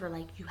brothers were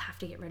like, you have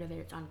to get rid of it.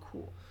 It's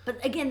uncool.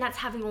 But again, that's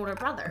having older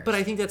brothers. But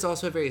I think that's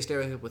also a very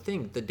stereotypical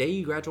thing. The day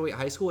you graduate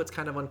high school, it's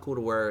kind of uncool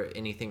to wear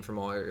anything from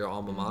your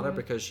alma mater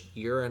because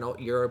you're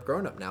a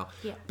grown up now.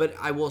 Yeah. But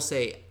I will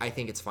say, I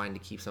think it's fine to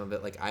keep some of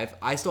it. Like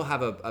I still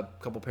have a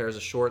couple pairs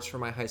of shorts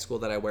from my high school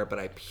that I wear, but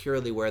I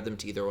purely wear them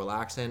to either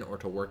relax in or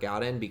to work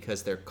out in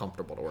because they're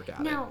comfortable to work out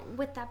in. Now,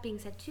 with that being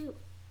said, too,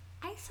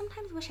 I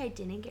sometimes wish I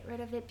didn't get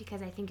rid of it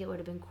because I think it would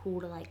have been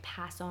cool to like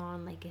pass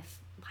on, like if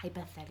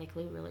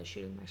hypothetically, really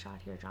shooting my shot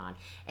here, John,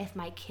 if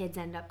my kids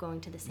end up going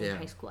to the same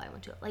high school I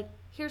went to, like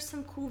here's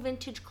some cool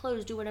vintage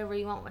clothes, do whatever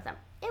you want with them.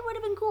 It would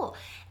have been cool.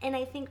 And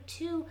I think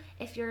too,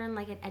 if you're in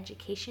like an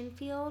education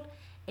field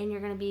and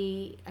you're going to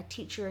be a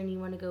teacher and you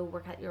want to go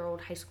work at your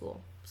old high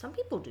school, some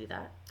people do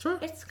that. Sure.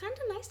 It's kind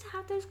of nice to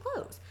have those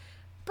clothes.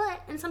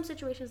 But in some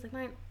situations like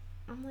mine,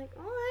 I'm like,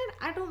 oh,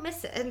 I don't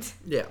miss it.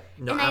 Yeah.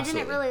 No, and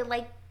absolutely. I didn't really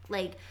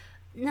like,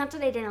 not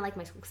that I didn't like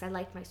my school, because I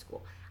liked my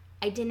school.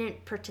 I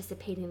didn't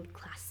participate in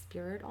class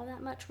spirit all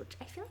that much, which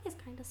I feel like is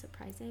kind of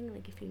surprising.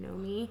 Like, if you know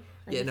me,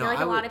 like, I feel like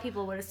a lot of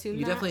people would assume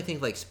you definitely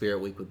think like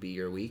Spirit Week would be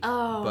your week.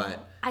 Oh,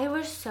 but I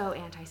was so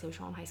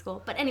antisocial in high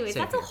school. But anyways,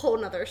 that's a whole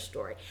nother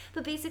story.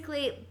 But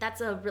basically,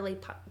 that's a really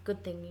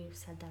good thing you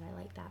said that. I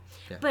like that.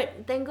 Yeah.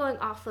 But then going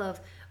off of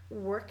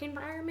work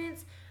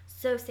environments,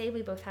 so say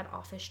we both had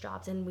office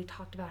jobs and we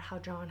talked about how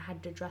John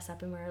had to dress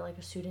up and wear like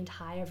a suit and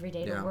tie every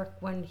day to work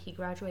when he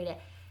graduated.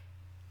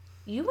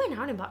 You went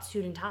out and bought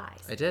suit and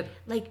ties. I did.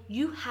 Like,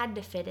 you had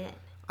to fit in.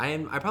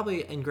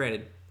 And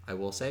granted, I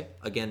will say,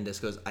 again, this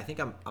goes, I think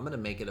I'm going to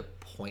make it a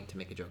point to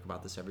make a joke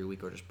about this every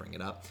week or just bring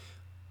it up.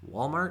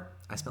 Walmart,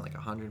 I spent like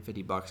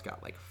 $150,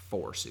 got like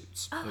 4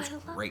 suits. Oh, it was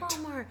great.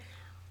 Walmart.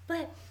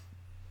 But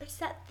it's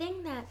that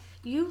thing that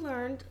you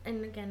learned,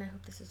 and again, I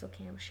hope this is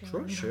okay, I'm sharing.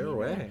 Sure, share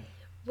away.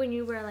 When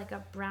you wear like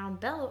a brown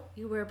belt,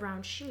 you wear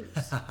brown shoes.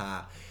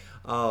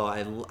 Oh,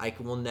 I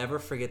will never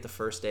forget the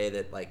first day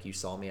that like you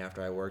saw me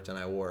after I worked and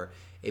I wore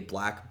a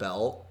black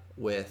belt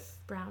with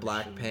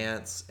black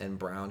pants and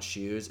brown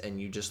shoes, and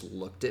you just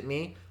looked at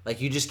me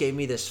like you just gave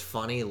me this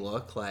funny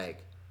look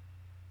like,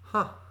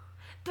 huh?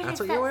 But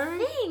that's it's what you're wearing?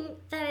 Thing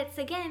that it's,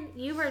 again,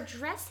 you were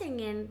dressing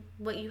in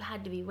what you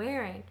had to be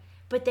wearing,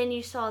 but then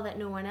you saw that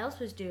no one else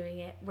was doing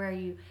it, where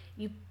you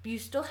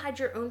still had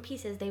your own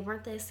pieces. They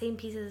weren't the same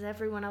pieces as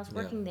everyone else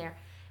working there,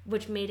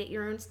 which made it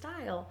your own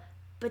style.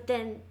 But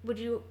then, would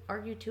you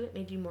argue too, it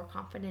made you more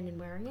confident in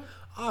wearing it?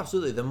 Oh,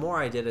 absolutely. The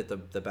more I did it,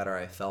 the better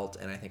I felt,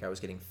 and I think I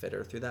was getting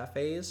fitter through that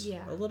phase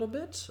a little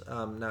bit.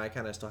 Now I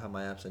kind of still have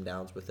my ups and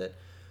downs with it,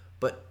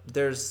 but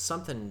there's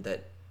something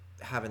that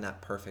having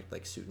that perfect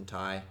like suit and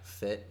tie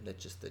fit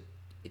that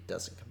it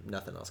doesn't,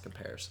 nothing else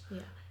compares. Yeah.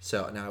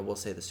 So now I will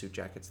say the suit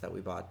jackets that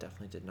we bought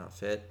definitely did not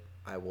fit.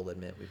 I will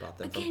admit we bought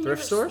them from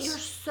thrift stores. You're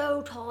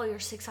so tall. You're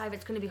 6'5".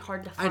 It's going to be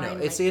hard to find. I know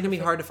it's going to be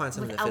hard to find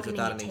something that fits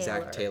without an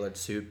exact tailored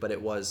suit, but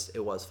it was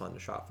fun to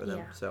shop for them.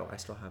 Yeah. So I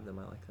still have them.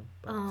 I like them.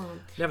 But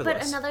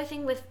nevertheless. But another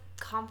thing with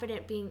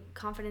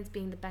confidence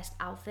being the best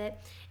outfit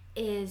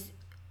is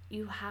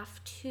you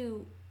have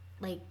to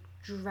like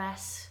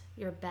dress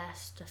your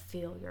best to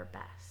feel your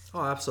best.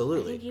 Oh,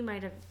 absolutely. I think you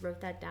might have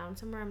wrote that down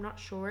somewhere. I'm not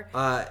sure.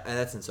 And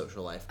that's in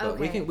social life. But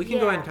we can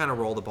go ahead and kind of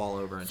roll the ball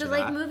over into that. So,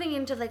 like, moving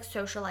into, like,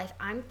 social life,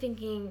 I'm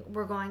thinking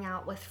we're going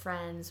out with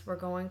friends. We're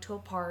going to a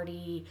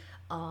party.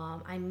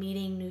 I'm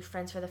meeting new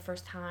friends for the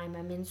first time.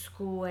 I'm in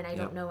school and I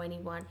don't know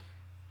anyone.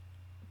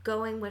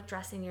 Going with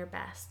dressing your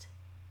best.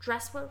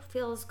 Dress what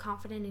feels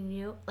confident in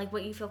you, like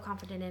what you feel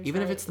confident in.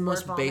 Even if it's the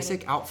most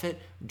basic outfit,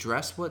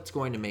 dress what's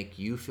going to make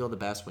you feel the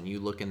best when you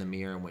look in the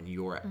mirror and when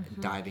you're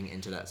diving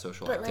into that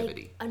social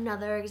activity. Like,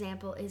 another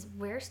example is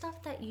wear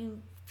stuff that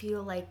you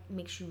feel like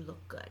makes you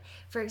look good.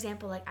 For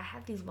example, like I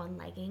have these one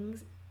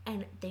leggings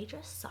and they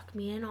just suck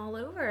me in all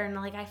over, and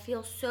like I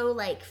feel so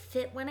like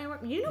fit when I wear.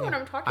 You know what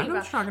I'm talking I know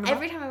about. What you're talking about.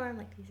 Every time I wear, I'm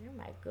like, these are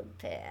my good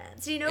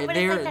pants. You know, And but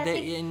it's like that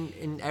thing.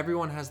 and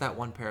everyone has that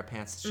one pair of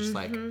pants that's just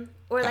like,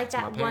 or like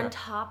that one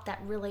top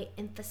that really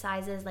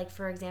emphasizes, like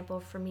for example,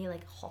 for me,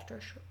 like halter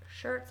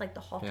shirts, like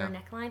the halter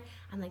neckline.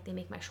 I'm like, they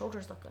make my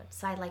shoulders look good,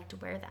 so I like to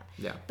wear them.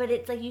 Yeah. But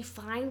it's like you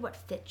find what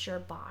fits your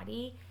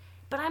body.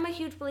 But I'm a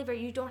huge believer,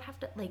 you don't have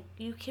to, like,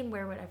 you can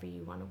wear whatever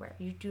you want to wear.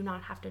 You do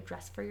not have to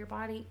dress for your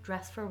body.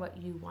 Dress for what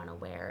you want to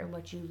wear and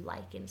what you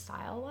like in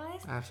style-wise.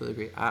 I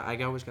absolutely agree. I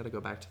always got to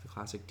go back to the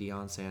classic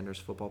Deion Sanders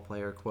football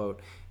player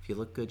quote, if you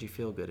look good, you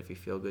feel good. If you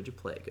feel good, you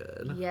play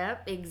good.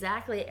 Yep,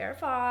 exactly. Air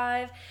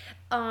 5.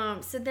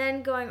 So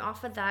then going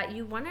off of that,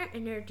 you want to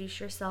introduce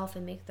yourself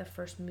and make the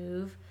first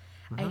move.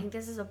 I think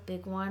this is a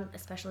big one,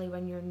 especially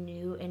when you're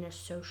new in a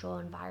social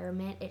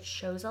environment. It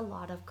shows a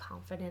lot of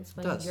confidence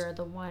when you're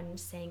the one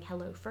saying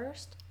hello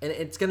first. And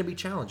it's going to be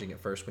challenging at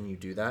first when you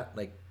do that,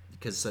 like,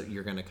 because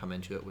you're going to come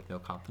into it with no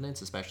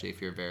confidence, especially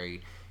if you're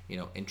very,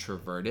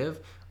 introverted.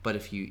 But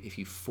if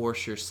you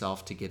force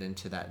yourself to get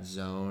into that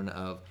zone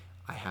of,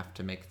 I have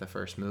to make the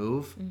first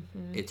move,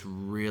 it's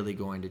really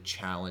going to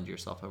challenge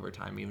yourself over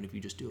time, even if you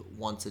just do it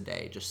once a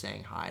day, just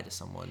saying hi to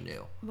someone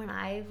new. When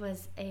I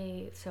was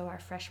our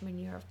freshman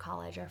year of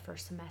college, our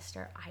first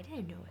semester, I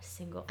didn't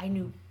know I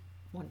knew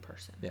one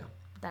person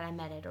that I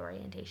met at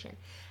orientation.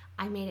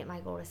 I made it my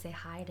goal to say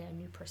hi to a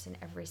new person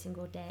every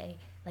single day,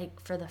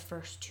 like for the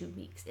first 2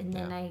 weeks. And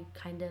then I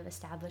kind of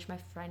established my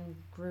friend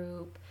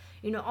group,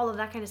 all of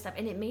that kind of stuff.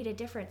 And it made a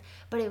difference.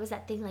 But it was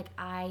that thing, like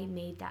I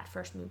made that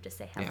first move to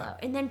say hello. Yeah.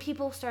 And then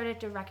people started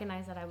to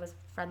recognize that I was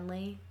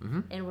friendly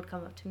and would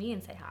come up to me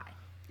and say hi.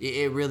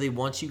 It really,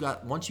 once you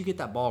get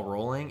that ball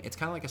rolling, it's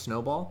kind of like a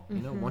snowball.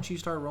 Once you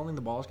start rolling,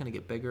 the ball is going to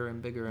get bigger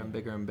and bigger and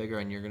bigger and bigger,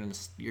 and you're going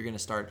to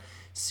start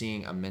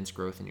seeing immense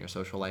growth in your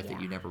social life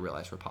that you never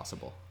realized were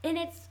possible. And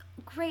it's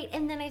great.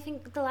 And then I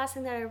think the last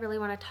thing that I really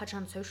want to touch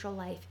on social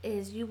life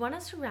is you want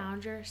to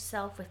surround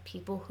yourself with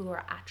people who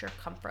are at your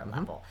comfort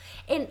level.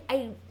 And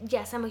I'm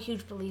a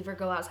huge believer,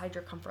 go outside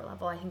your comfort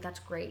level. I think that's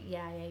great.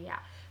 Yeah.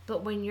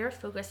 But when you're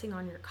focusing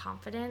on your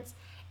confidence,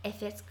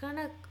 if it's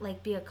gonna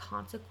be a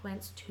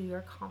consequence to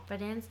your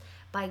confidence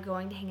by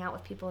going to hang out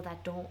with people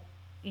that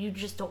you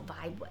just don't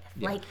vibe with,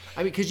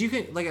 because you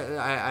can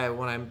I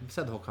when I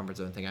said the whole comfort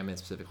zone thing, I meant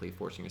specifically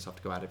forcing yourself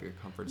to go out of your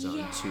comfort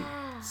zone to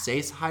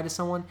say hi to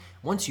someone.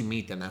 Once you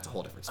meet them, that's a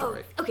whole different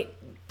story. Okay,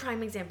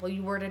 prime example,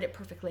 you worded it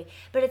perfectly,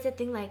 but it's a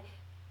thing like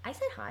I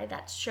said hi,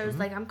 that shows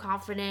I'm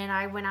confident,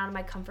 I went out of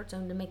my comfort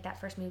zone to make that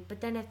first move. But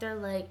then if they're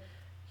like,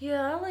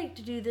 I like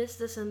to do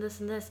this and this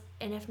and this,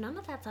 and if none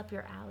of that's up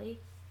your alley,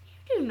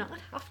 do not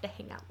have to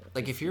hang out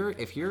with if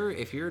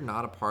you're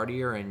not a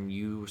partier and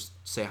you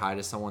say hi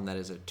to someone that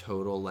is a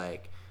total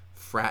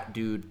frat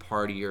dude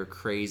partier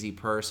crazy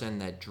person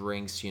that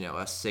drinks a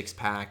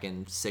 6-pack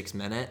in 6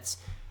 minutes,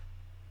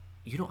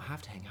 you don't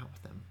have to hang out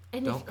with them.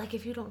 And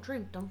if you don't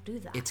drink, don't do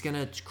that. It's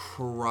gonna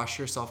crush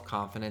your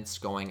self-confidence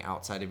going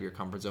outside of your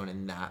comfort zone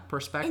in that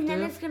perspective. And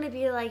then it's gonna be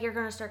you're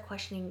gonna start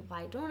questioning,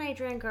 why don't I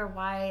drink, or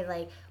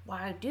why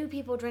do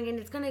people drink, and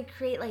it's gonna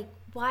create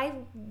why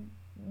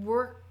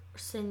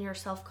worsen your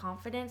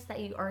self-confidence that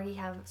you already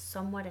have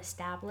somewhat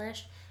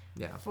established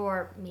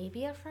for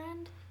maybe a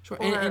friend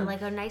or and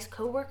a nice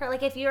coworker.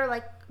 If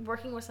you're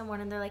working with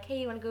someone and they're like, hey,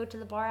 you want to go to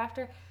the bar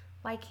after,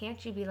 why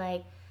can't you be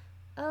like,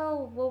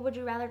 oh, well, would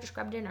you rather just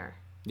grab dinner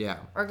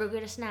or go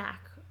get a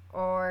snack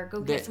or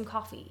go get some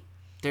coffee?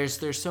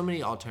 There's so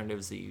many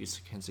alternatives that you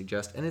can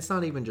suggest, and it's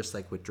not even just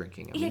with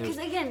drinking. Because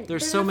again,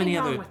 there's so many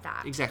wrong other with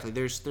that. Exactly.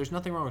 There's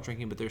nothing wrong with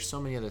drinking, but there's so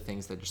many other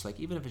things that just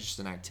even if it's just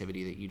an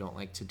activity that you don't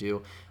like to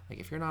do,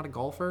 if you're not a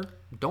golfer,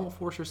 don't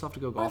force yourself to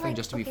go golfing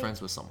just to be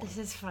friends with someone. This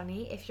is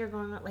funny. If you're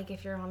going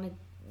if you're on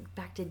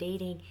back to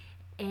dating,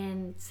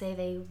 and say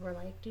they were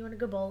like, do you want to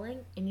go bowling?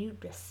 And you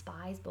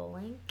despise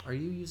bowling. Are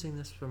you using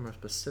this from a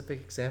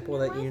specific example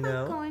that you know? I'm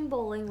not going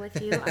bowling with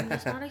you. I'm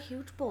just not a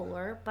huge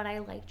bowler, but I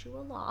liked you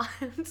a lot.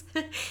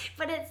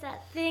 But it's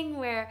that thing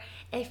where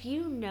if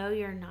you know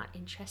you're not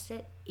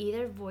interested,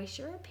 either voice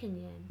your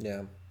opinion.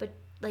 Yeah. But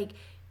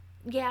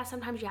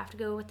sometimes you have to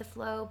go with the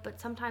flow,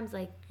 but sometimes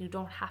you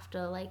don't have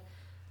to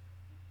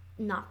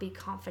not be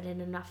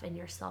confident enough in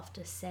yourself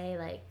to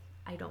say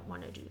I don't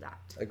want to do that.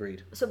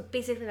 Agreed. So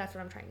basically that's what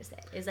I'm trying to say,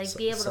 is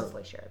be able to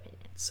voice your opinion.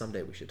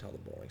 Someday we should tell the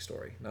bowling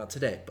story. Not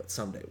today, but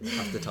someday we'll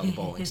have to tell the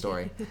bowling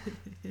story.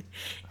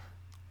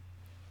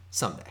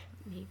 Someday.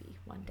 Maybe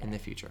one day. In the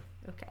future.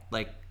 Okay.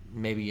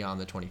 Maybe on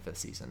the 25th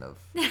season of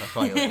if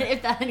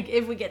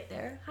we get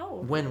there. How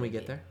old? When we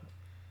get there.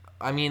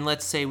 I mean,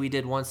 let's say we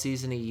did one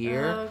season a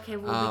year. Okay,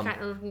 well,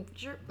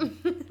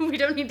 we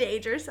don't need to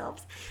age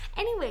ourselves.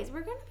 Anyways,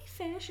 we're going to be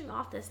finishing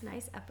off this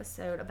nice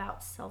episode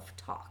about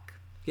self-talk.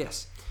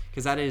 Yes,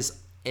 because that is,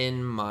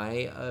 in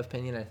my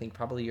opinion, I think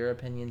probably your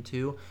opinion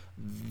too,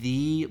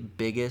 the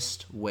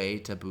biggest way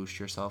to boost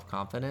your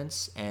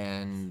self-confidence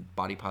and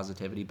body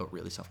positivity, but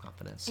really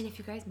self-confidence. And if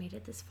you guys made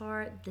it this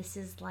far, this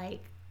is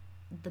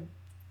the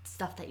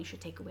stuff that you should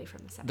take away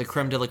from this episode. The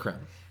creme de la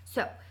creme.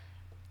 So,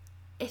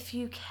 if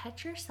you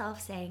catch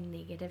yourself saying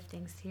negative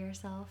things to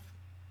yourself,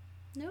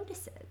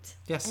 notice it.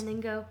 Yes. And then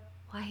go,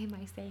 why am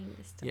I saying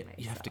this to myself?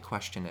 You have to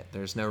question it.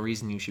 There's no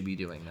reason you should be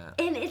doing that.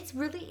 And it's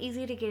really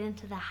easy to get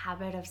into the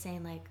habit of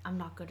saying, like, I'm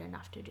not good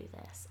enough to do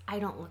this. I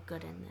don't look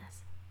good in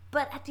this.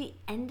 But at the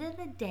end of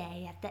the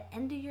day, at the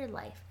end of your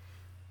life,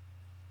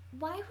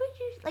 why would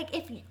you, like,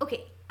 if you,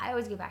 okay, I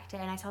always go back to,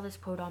 and I saw this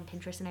quote on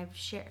Pinterest, and I've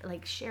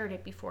shared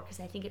it before because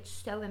I think it's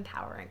so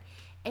empowering.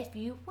 If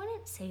you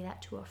wouldn't say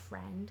that to a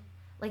friend,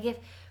 like if,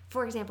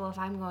 for example, if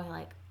I'm going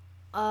like,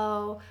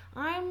 oh,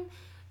 I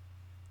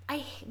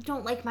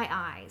don't like my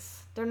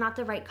eyes. They're not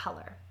the right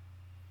color.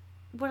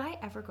 Would I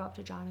ever go up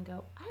to John and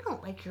go, I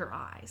don't like your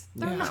eyes.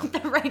 They're not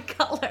the right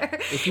color.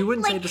 If you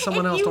wouldn't say it to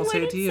someone else, don't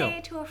say it to you. If you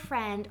wouldn't say it to a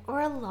friend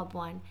or a loved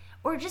one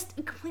or just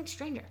a complete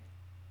stranger,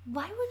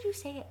 why would you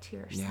say it to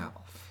yourself?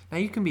 Yeah. Now,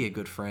 you can be a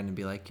good friend and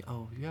be like,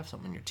 oh, you have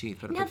something in your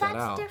teeth. Better put that out.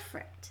 Now, that's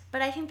different.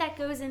 But I think that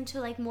goes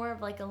into like more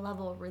of like a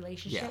level of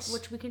relationship, yes.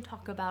 which we can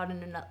talk about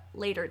in a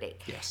later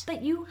date. Yes.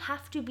 But you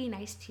have to be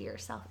nice to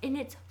yourself. And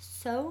it's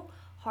so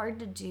hard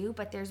to do,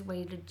 but there's a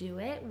way to do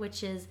it,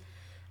 which is...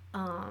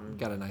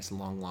 got a nice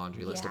long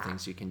laundry list of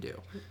things you can do.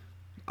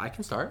 I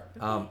can start.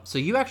 Okay. So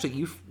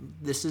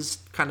this is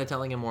kind of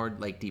telling a more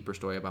like deeper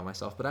story about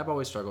myself, but I've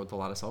always struggled with a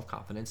lot of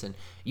self-confidence, and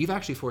you've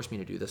actually forced me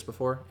to do this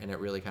before, and it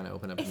really kind of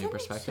opened up a new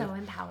perspective. So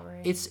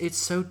empowering. It's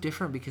so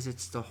different because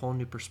it's the whole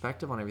new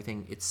perspective on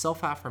everything. It's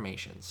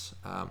self-affirmations.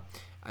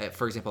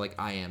 For example, like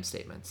I am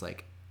statements,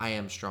 like I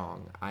am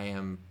strong, I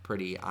am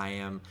pretty, I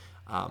am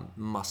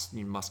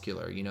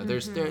muscular. You know,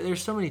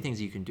 there's so many things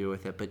you can do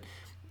with it, but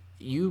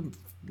you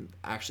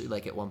actually,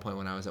 like at one point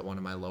when I was at one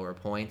of my lower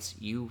points,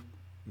 you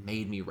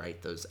made me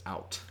write those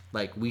out.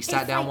 Like we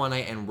sat down one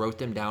night and wrote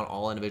them down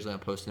all individually on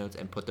Post-it notes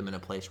and put them in a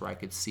place where I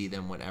could see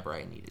them whenever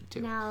I needed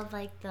to. Now,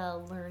 like the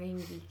learning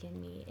geek in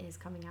me is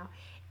coming out.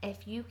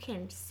 If you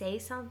can say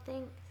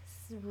something,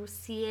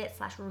 see it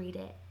 / read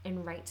it,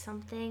 and write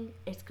something,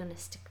 it's going to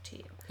stick to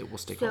you. It will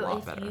stick a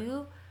lot better. So if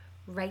you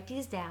write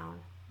these down,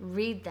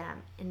 read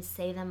them, and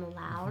say them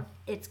aloud,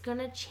 it's going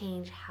to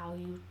change how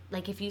you,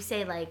 like if you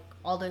say like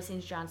all those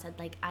things John said,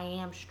 like I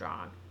am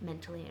strong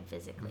mentally and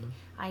physically,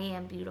 I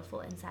am beautiful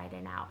inside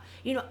and out,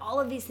 you know, all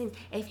of these things,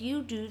 if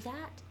you do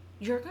that,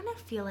 you're going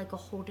to feel like a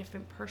whole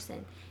different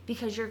person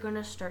because you're going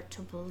to start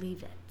to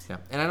believe it. Yeah.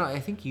 And I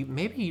think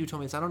maybe you told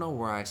me this, I don't know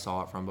where I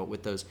saw it from, but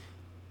with those,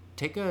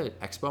 take a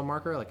expo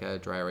marker, like a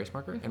dry erase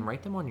marker, and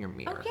write them on your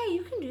mirror. Oh yeah,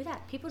 you can do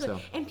that. People do.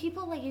 And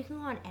people, like, you can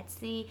go on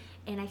Etsy,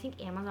 and I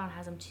think Amazon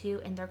has them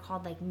too, and they're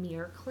called like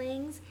mirror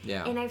clings.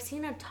 Yeah. And I've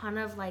seen a ton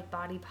of like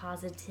body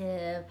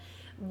positive,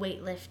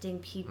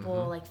 weightlifting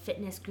people, like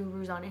fitness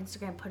gurus on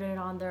Instagram, put it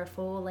on their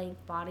full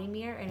length body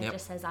mirror, and it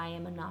just says I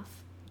am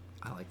enough.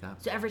 I like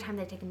that. So every time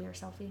they take a mirror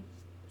selfie,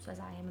 it says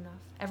I am enough.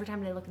 Every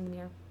time they look in the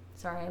mirror.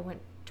 Sorry, I went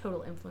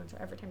total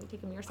influencer. Every time you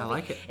take a mirror selfie, I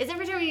like it. It's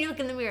every time you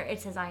look in the mirror, it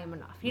says I am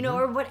enough. You know,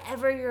 or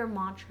whatever your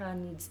mantra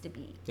needs to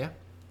be. Yeah.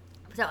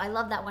 So I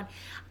love that one.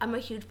 I'm a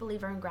huge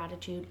believer in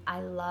gratitude.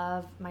 I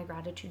love my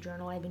gratitude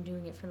journal. I've been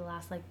doing it for the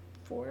last like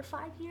 4 or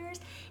 5 years.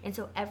 And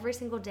so every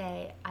single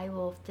day I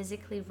will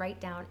physically write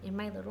down in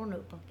my little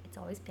notebook, it's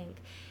always pink,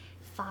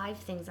 5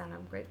 things that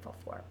I'm grateful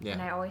for. Yeah.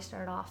 And I always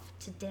start off,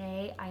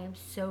 today I am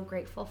so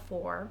grateful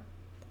for.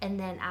 And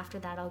then after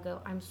that, I'll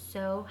go, I'm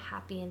so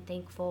happy and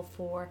thankful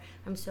for,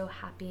 I'm so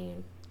happy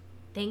and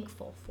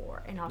thankful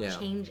for, and I'll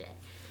change it.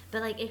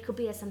 But like, it could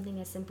be as something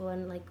as simple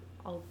and like,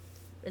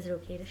 is it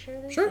okay to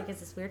share this? Sure. Like, is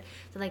this weird?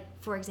 So like,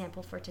 for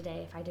example, for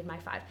today, if I did my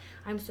 5,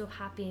 I'm so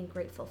happy and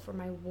grateful for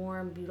my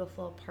warm,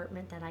 beautiful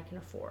apartment that I can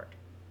afford.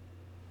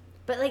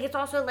 But like, it's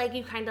also like,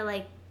 you kind of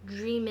like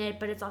dream it,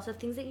 but it's also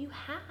things that you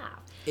have.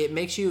 It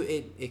makes you,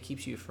 it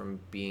keeps you from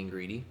being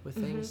greedy with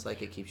things.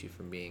 Like it keeps you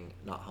from being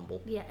not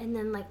humble. Yeah, and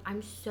then like,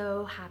 I'm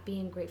so happy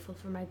and grateful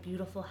for my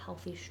beautiful,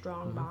 healthy,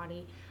 strong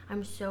body.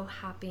 I'm so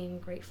happy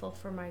and grateful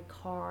for my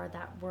car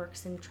that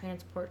works and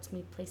transports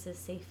me places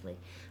safely.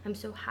 I'm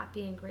so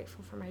happy and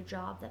grateful for my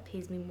job that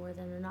pays me more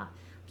than enough.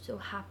 I'm so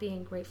happy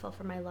and grateful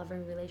for my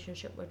loving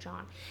relationship with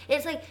John.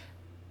 It's like,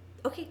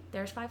 okay,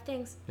 there's 5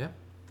 things. Yeah.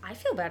 I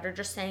feel better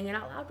just saying it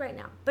out loud right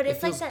now. But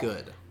it's feels like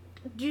that. Good.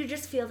 Do you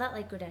just feel that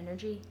like good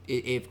energy?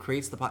 It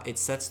creates it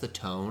sets the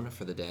tone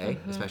for the day,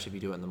 especially if you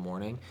do it in the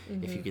morning.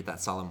 If you get that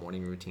solid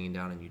morning routine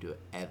down and you do it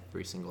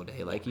every single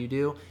day like you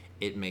do,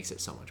 it makes it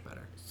so much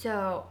better.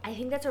 So I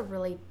think that's a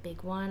really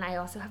big one. I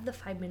also have the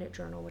 5-minute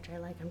journal, which I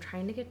like. I'm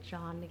trying to get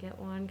John to get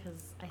one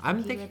because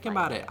I'm thinking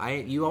about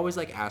it. You always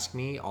like ask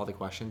me all the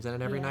questions in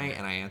it every night,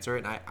 and I answer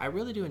it. And I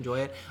really do enjoy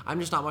it. I'm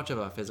just not much of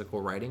a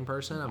physical writing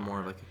person. I'm more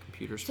of like a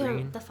computer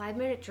screen. So the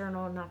 5-minute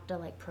journal, not to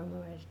like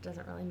promo it, it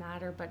doesn't really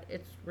matter, but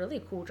it's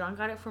really cool. John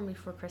got it for me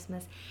for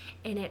Christmas,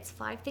 and it's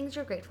 5 things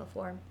you're grateful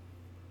for.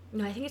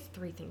 No, I think it's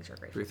 3 things you're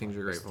grateful for. 3 things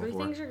you're grateful for.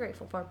 3 things you're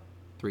grateful for.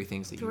 3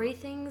 things that 3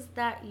 things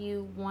that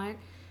you want.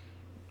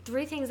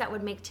 3 things that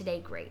would make today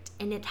great.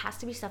 And it has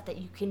to be stuff that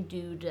you can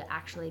do to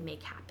actually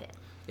make happen.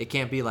 It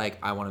can't be like,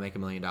 I want to make $1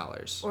 million.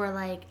 Or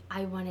like,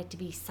 I want it to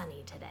be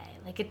sunny today.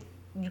 Like,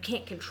 you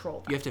can't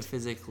control that. You have to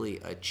physically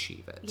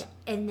achieve it. Yeah.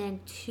 And then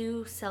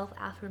 2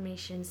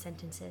 self-affirmation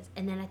sentences.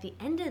 And then at the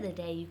end of the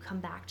day, you come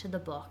back to the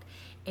book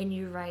and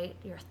you write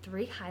your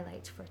 3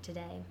 highlights for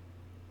today.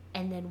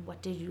 And then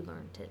what did you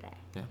learn today?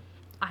 Yeah.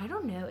 I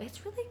don't know.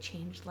 It's really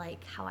changed,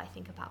 like, how I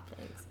think about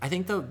things. I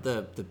think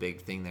the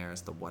big thing there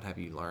is the what have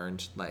you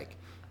learned. Like,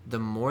 the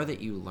more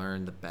that you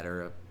learn, the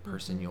better a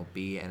person you'll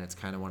be. And it's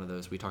kind of one of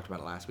those, we talked about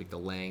it last week, the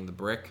laying the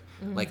brick.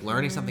 Like,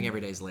 learning something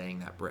every day is laying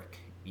that brick.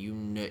 You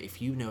know,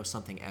 if you know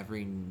something if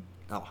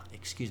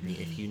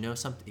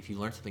you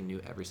learn something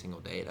new every single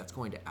day, that's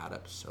going to add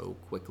up so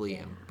quickly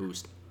and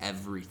boost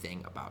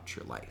everything about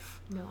your life.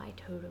 No, I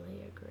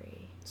totally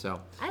agree. So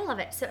I love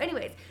it. So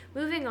anyways,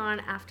 moving on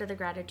after the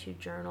gratitude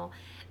journal,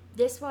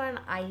 this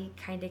one I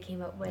kind of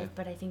came up with,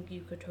 but I think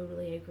you could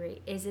totally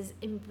agree, is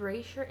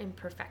embrace your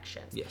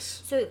imperfections.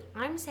 Yes. So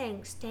I'm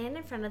saying stand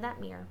in front of that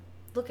mirror,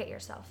 look at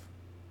yourself.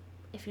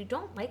 If you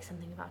don't like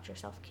something about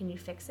yourself, can you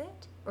fix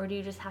it? Or do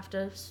you just have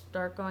to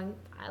start going,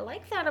 I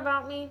like that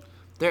about me.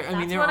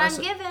 I'm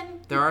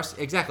given. There are,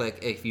 exactly,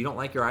 like, if you don't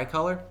like your eye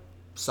color,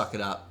 suck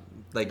it up.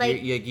 Like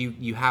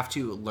you have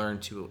to learn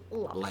to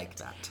like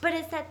that. But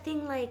it's that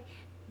thing, like,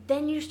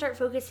 then you start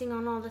focusing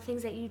on all the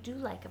things that you do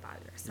like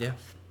about yourself. Yeah.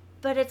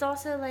 But it's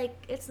also like,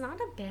 it's not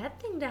a bad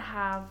thing to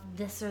have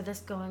this or this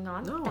going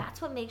on. No.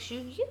 That's what makes you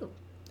you.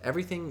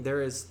 Everything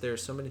there's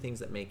so many things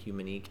that make you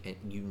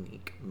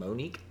unique.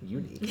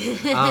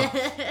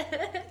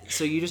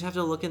 So you just have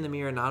to look in the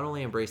mirror and not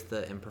only embrace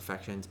the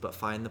imperfections, but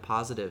find the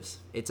positives.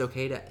 It's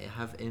okay to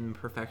have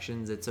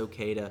imperfections. It's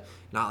okay to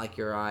not like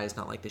your eyes,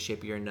 not like the shape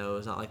of your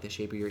nose, not like the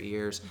shape of your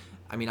ears.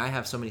 I mean, I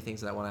have so many things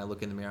that when I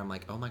look in the mirror, I'm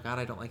like, oh my God,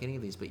 I don't like any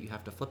of these. But you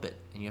have to flip it,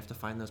 and you have to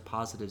find those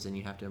positives, and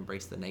you have to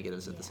embrace the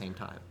negatives at the same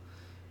time.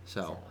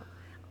 So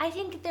I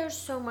think there's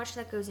so much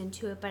that goes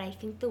into it, but I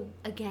think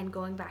again,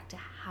 going back to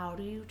how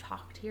do you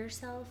talk to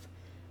yourself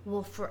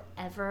will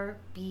forever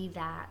be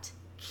that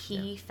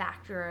key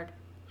factor of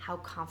how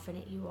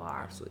confident you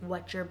are,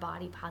 what your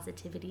body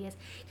positivity is.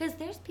 Because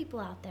there's people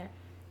out there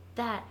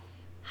that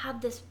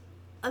have this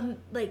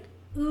like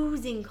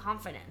oozing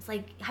confidence.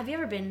 Like, have you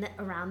ever been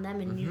around them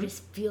and you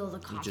just feel the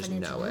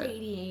confidence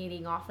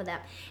radiating off of them,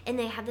 and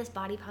they have this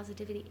body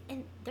positivity,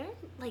 and they're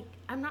like,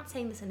 I'm not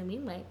saying this in a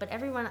mean way, but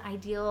everyone's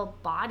ideal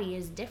body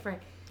is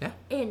different. Yeah.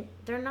 And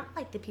they're not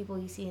like the people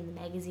you see in the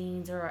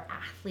magazines or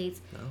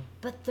athletes, no.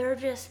 But they're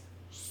just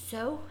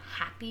so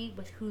happy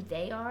with who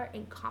they are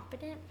and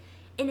confident,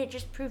 and it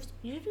just proves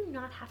you do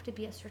not have to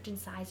be a certain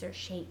size or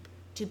shape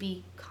to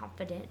be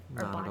confident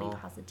or not body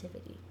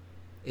positivity.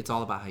 It's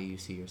all about how you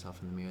see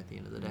yourself in the mirror at the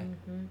end of the day.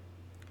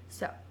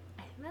 So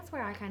I think that's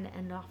where I kind of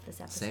end off this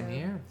episode. Same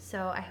here.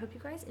 So I hope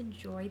you guys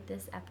enjoyed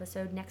this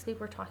episode. Next week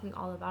we're talking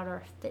all about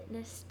our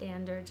fitness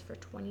standards for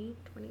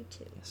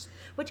 2022. Yes.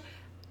 Which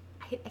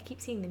I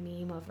keep seeing the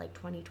meme of like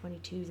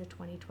 2022 is a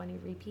 2020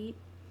 repeat.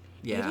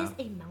 Yeah. It is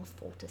a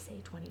mouthful to say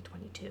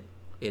 2022.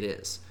 It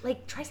is.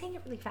 Like, try saying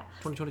it really fast.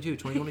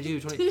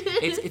 2022.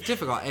 It's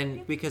difficult,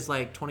 and because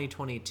like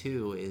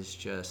 2022 is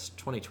just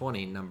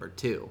 2020 number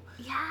 2.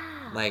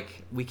 Yeah.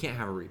 Like, we can't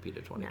have a repeat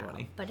of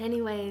 2020. No. But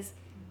anyways,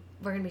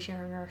 we're gonna be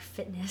sharing our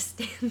fitness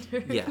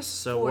standards. Yes.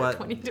 So for what?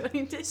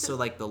 2022. So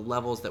like the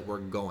levels that we're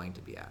going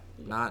to be at,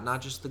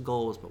 not just the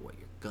goals, but what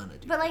you're gonna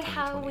do. But like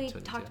how we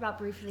talked about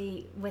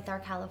briefly with our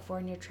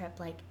California trip,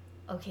 like,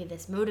 okay,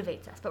 this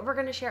motivates us, but we're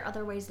going to share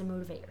other ways to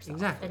motivate yourself.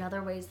 Exactly. And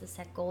other ways to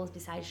set goals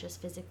besides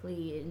just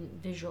physically and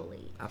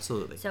visually.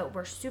 Absolutely. So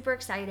we're super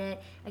excited.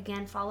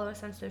 Again, follow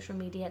us on social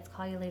media. It's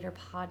Call You Later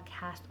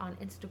Podcast on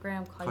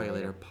Instagram. Call You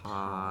Later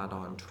Pod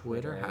on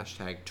Twitter.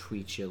 #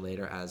 tweet you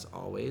later as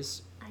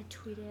always. I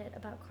tweeted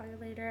about Call You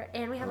Later.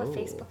 And we have a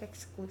Facebook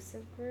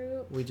exclusive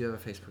group. We do have a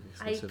Facebook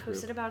exclusive group. I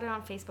posted about it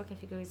on Facebook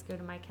if you guys go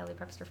to my Kelly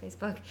Prepster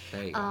Facebook.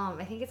 There you go.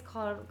 I think it's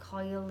called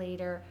Call You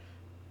Later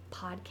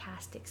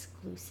Podcast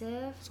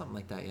Exclusive. Something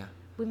like that, yeah.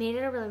 We made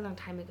it a really long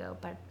time ago,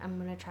 but I'm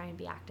going to try and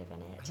be active in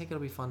it. I think it'll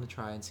be fun to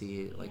try and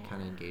see, like,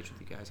 kind of engage with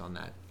you guys on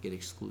that. Get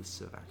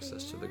exclusive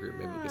access to the group.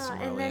 Maybe get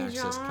some early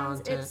access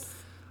content.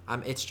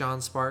 It's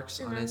John Sparks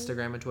on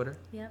Instagram and Twitter.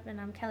 Yep,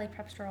 and I'm Kelly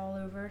Prepster all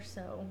over,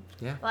 so.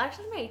 Yeah. Well,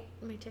 actually,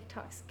 my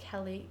TikTok's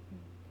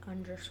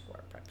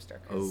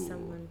Kelly_Prepster because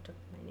someone took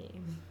my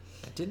name.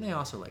 Didn't they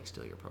also like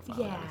steal your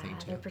profile and everything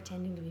too? They're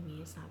pretending to be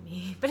me. It's not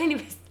me. But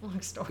anyways, long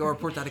story. Go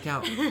report that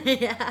account.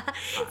 Yeah.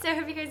 So I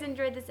hope you guys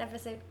enjoyed this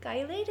episode. Call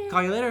you later.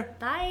 Call you later.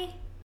 Bye.